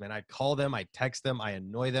else that does, man. I call them, I text them, I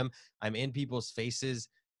annoy them. I'm in people's faces.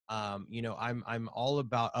 I'm all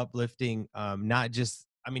about uplifting, not just,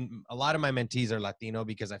 a lot of my mentees are Latino,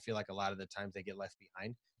 because I feel like a lot of the times they get left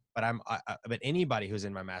behind, but anybody who's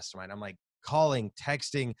in my mastermind, I'm like calling,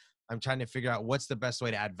 texting. I'm trying to figure out what's the best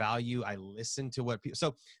way to add value. I listen to what people,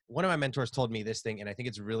 so one of my mentors told me this thing, and I think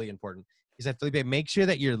it's really important. He said, Felipe, make sure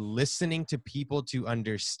that you're listening to people to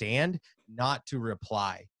understand, not to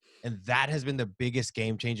reply. And that has been the biggest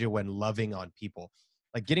game changer when loving on people.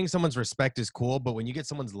 Like, getting someone's respect is cool, but when you get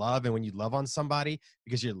someone's love, and when you love on somebody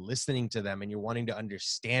because you're listening to them and you're wanting to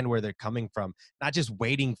understand where they're coming from, not just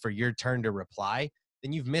waiting for your turn to reply,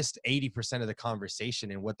 then you've missed 80% of the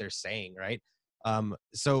conversation and what they're saying, right?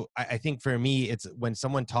 So I think for me, it's when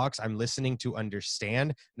someone talks, I'm listening to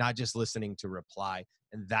understand, not just listening to reply.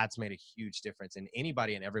 And that's made a huge difference in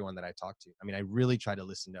anybody and everyone that I talk to. I really try to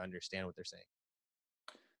listen to understand what they're saying.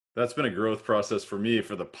 That's been a growth process for me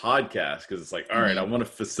for the podcast, because it's like, all right, I want to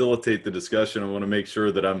facilitate the discussion. I want to make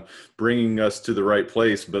sure that I'm bringing us to the right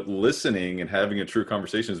place, but listening and having a true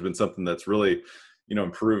conversation has been something that's really,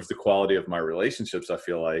 improved the quality of my relationships, I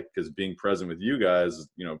feel like, because being present with you guys,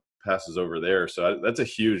 passes over there. So that's a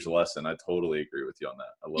huge lesson. I totally agree with you on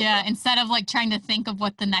that. I love that. Instead of like trying to think of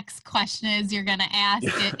what the next question is you're going to ask,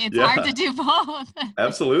 it's hard to do both.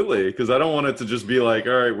 Absolutely. Because I don't want it to just be like,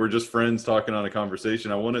 all right, we're just friends talking on a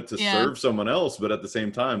conversation. I want it to serve someone else. But at the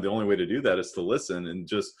same time, the only way to do that is to listen. And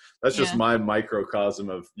that's just my microcosm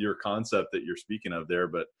of your concept that you're speaking of there.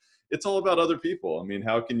 But it's all about other people.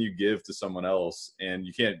 How can you give to someone else? And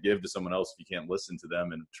you can't give to someone else if you can't listen to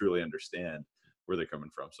them and truly understand where they're coming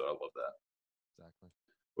from. So I love that. Exactly.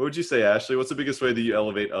 What would you say, Ashley? What's the biggest way that you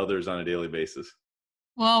elevate others on a daily basis?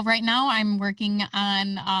 Well, right now I'm working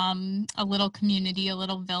on a little community, a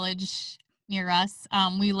little village near us.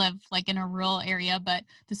 We live like in a rural area, but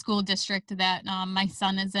the school district that my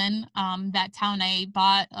son is in, that town, I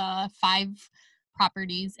bought 5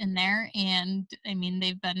 properties in there. And I mean,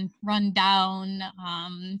 they've been run down.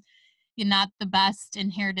 You're not the best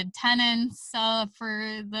inherited tenants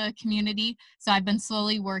for the community. So I've been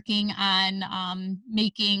slowly working on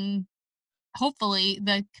making hopefully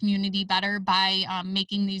the community better by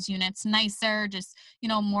making these units nicer, just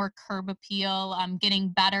more curb appeal, getting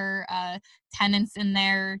better tenants in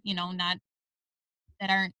there, not that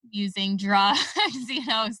aren't using drugs,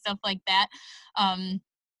 stuff like that. um,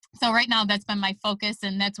 so right now that's been my focus,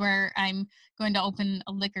 and that's where I'm going to open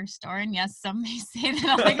a liquor store. And yes, some may say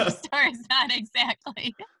that a liquor store is not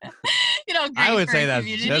exactly I great would for say a that's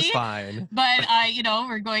community, just fine. but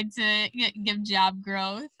we're going to give job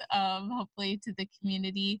growth, hopefully, to the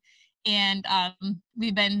community. And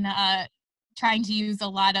we've been trying to use a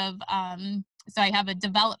lot of so I have a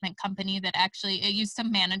development company that actually, it used to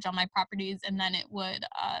manage all my properties, and then it would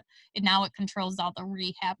now it controls all the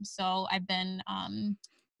rehab. So I've been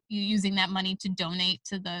using that money to donate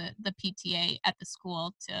to the PTA at the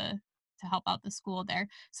school to help out the school there.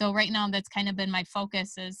 So right now that's kind of been my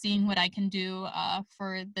focus, is seeing what I can do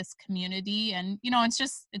for this community. And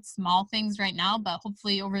it's small things right now, but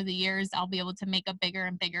hopefully over the years I'll be able to make a bigger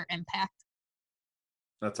and bigger impact.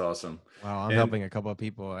 That's awesome. Wow, I'm And helping a couple of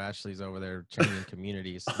people. Ashley's over there training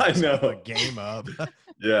communities. I know. The game up.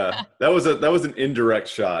 Yeah, that was an indirect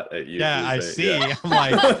shot at you. Yeah, I Felipe. see. Yeah. I'm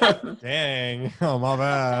like, dang. Oh, my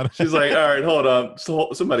bad. She's like, all right, hold on.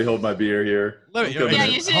 Somebody hold my beer here. Let me- I'm coming Yeah,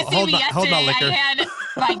 in. you should have seen Hold me my- hold my yesterday. I liquor. had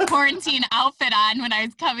my quarantine outfit on when I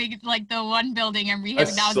was coming, like the one building I'm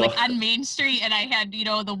rehabbing. I was like saw- on Main Street, and I had,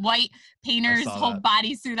 the white painter's saw whole that.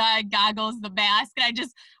 bodysuit on, goggles, the mask, and I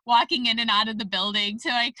just walking in and out of the building to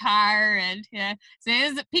my car. And yeah, so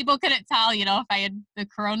people couldn't tell, if I had the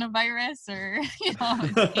coronavirus or,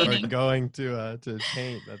 was Or painting. going to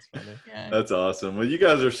paint. That's funny. Yeah. That's awesome. Well, you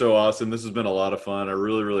guys are so awesome. This has been a lot of fun. I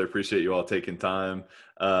really, really appreciate you all taking time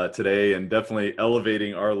today, and definitely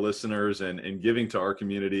elevating our listeners and giving to our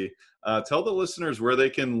community. Tell the listeners where they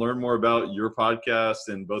can learn more about your podcast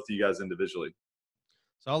and both of you guys individually.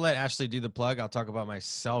 So I'll let Ashley do the plug. I'll talk about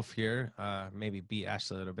myself here. Maybe beat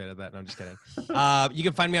Ashley a little bit of that. No, I'm just kidding. You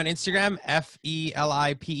can find me on Instagram,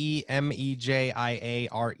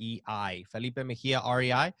 FelipeMejiarei, Felipe Mejia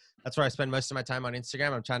REI. That's where I spend most of my time on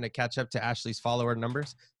Instagram. I'm trying to catch up to Ashley's follower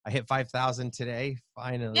numbers. I hit 5,000 today,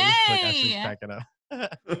 finally. Yay! Look, Ashley's cracking up.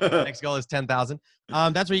 Next goal is 10,000.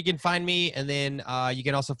 That's where you can find me. And then you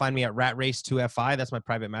can also find me at Rat Race 2FI. That's my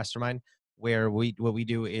private mastermind, where what we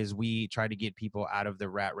do is we try to get people out of the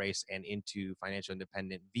rat race and into financial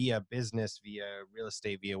independence via business, via real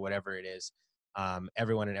estate, via whatever it is.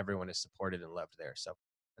 Everyone is supported and loved there. So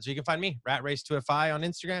that's where you can find me, Rat Race 2FI on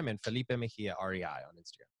Instagram, and Felipe Mejia REI on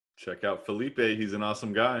Instagram. Check out Felipe. He's an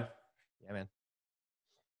awesome guy. Yeah, man.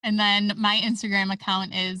 And then my Instagram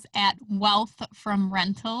account is at Wealth from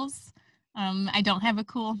Rentals. I don't have a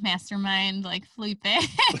cool mastermind like Felipe. Oh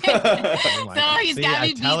my So God. he's See, got I'm me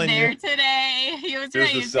beat telling there you. today. He was There's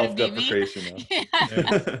right. the He was gonna beat me. self-deprecation.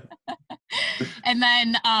 Yeah. And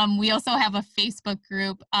then we also have a Facebook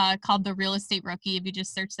group called The Real Estate Rookie. If you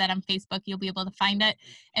just search that on Facebook, you'll be able to find it.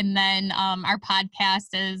 And then our podcast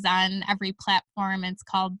is on every platform. It's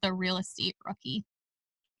called The Real Estate Rookie.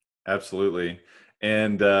 Absolutely.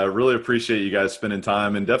 And really appreciate you guys spending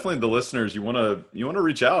time, and definitely the listeners, you want to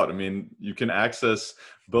reach out. I mean, you can access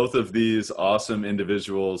both of these awesome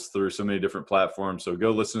individuals through so many different platforms. So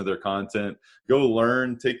go listen to their content, go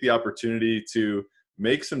learn, take the opportunity to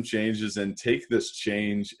make some changes and take this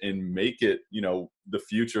change and make it, the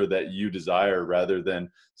future that you desire, rather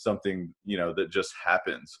than something, that just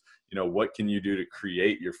happens. What can you do to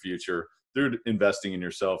create your future through investing in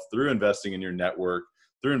yourself, through investing in your network,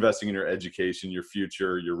 through investing in your education, your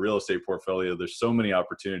future, your real estate portfolio? There's so many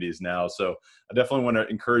opportunities now. So I definitely want to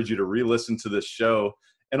encourage you to re-listen to this show,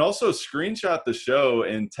 and also screenshot the show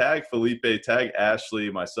and tag Felipe, tag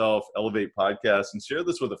Ashley, myself, Elevate Podcast, and share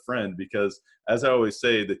this with a friend, because as I always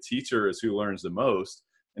say, the teacher is who learns the most.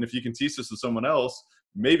 And if you can teach this to someone else,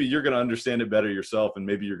 maybe you're going to understand it better yourself, and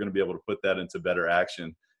maybe you're going to be able to put that into better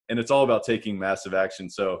action. And it's all about taking massive action.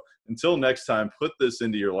 So until next time, put this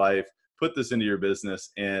into your life, put this into your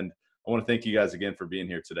business. And I want to thank you guys again for being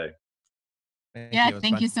here today.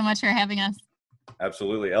 Thank you so much for having us.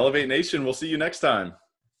 Absolutely. Elevate Nation, we'll see you next time.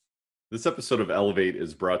 This episode of Elevate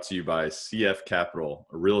is brought to you by CF Capital,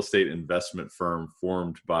 a real estate investment firm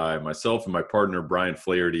formed by myself and my partner, Brian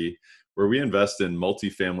Flaherty, where we invest in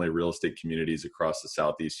multifamily real estate communities across the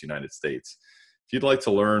Southeast United States. If you'd like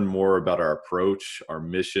to learn more about our approach, our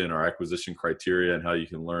mission, our acquisition criteria, and how you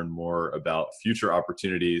can learn more about future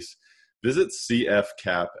opportunities, visit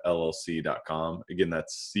cfcapllc.com. Again,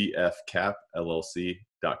 that's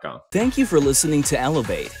cfcapllc.com. Thank you for listening to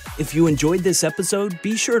Elevate. If you enjoyed this episode,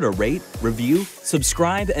 be sure to rate, review,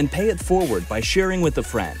 subscribe, and pay it forward by sharing with a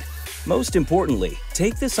friend. Most importantly,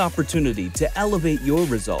 take this opportunity to elevate your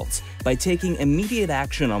results by taking immediate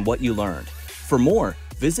action on what you learned. For more,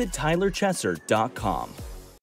 visit tylerchesser.com.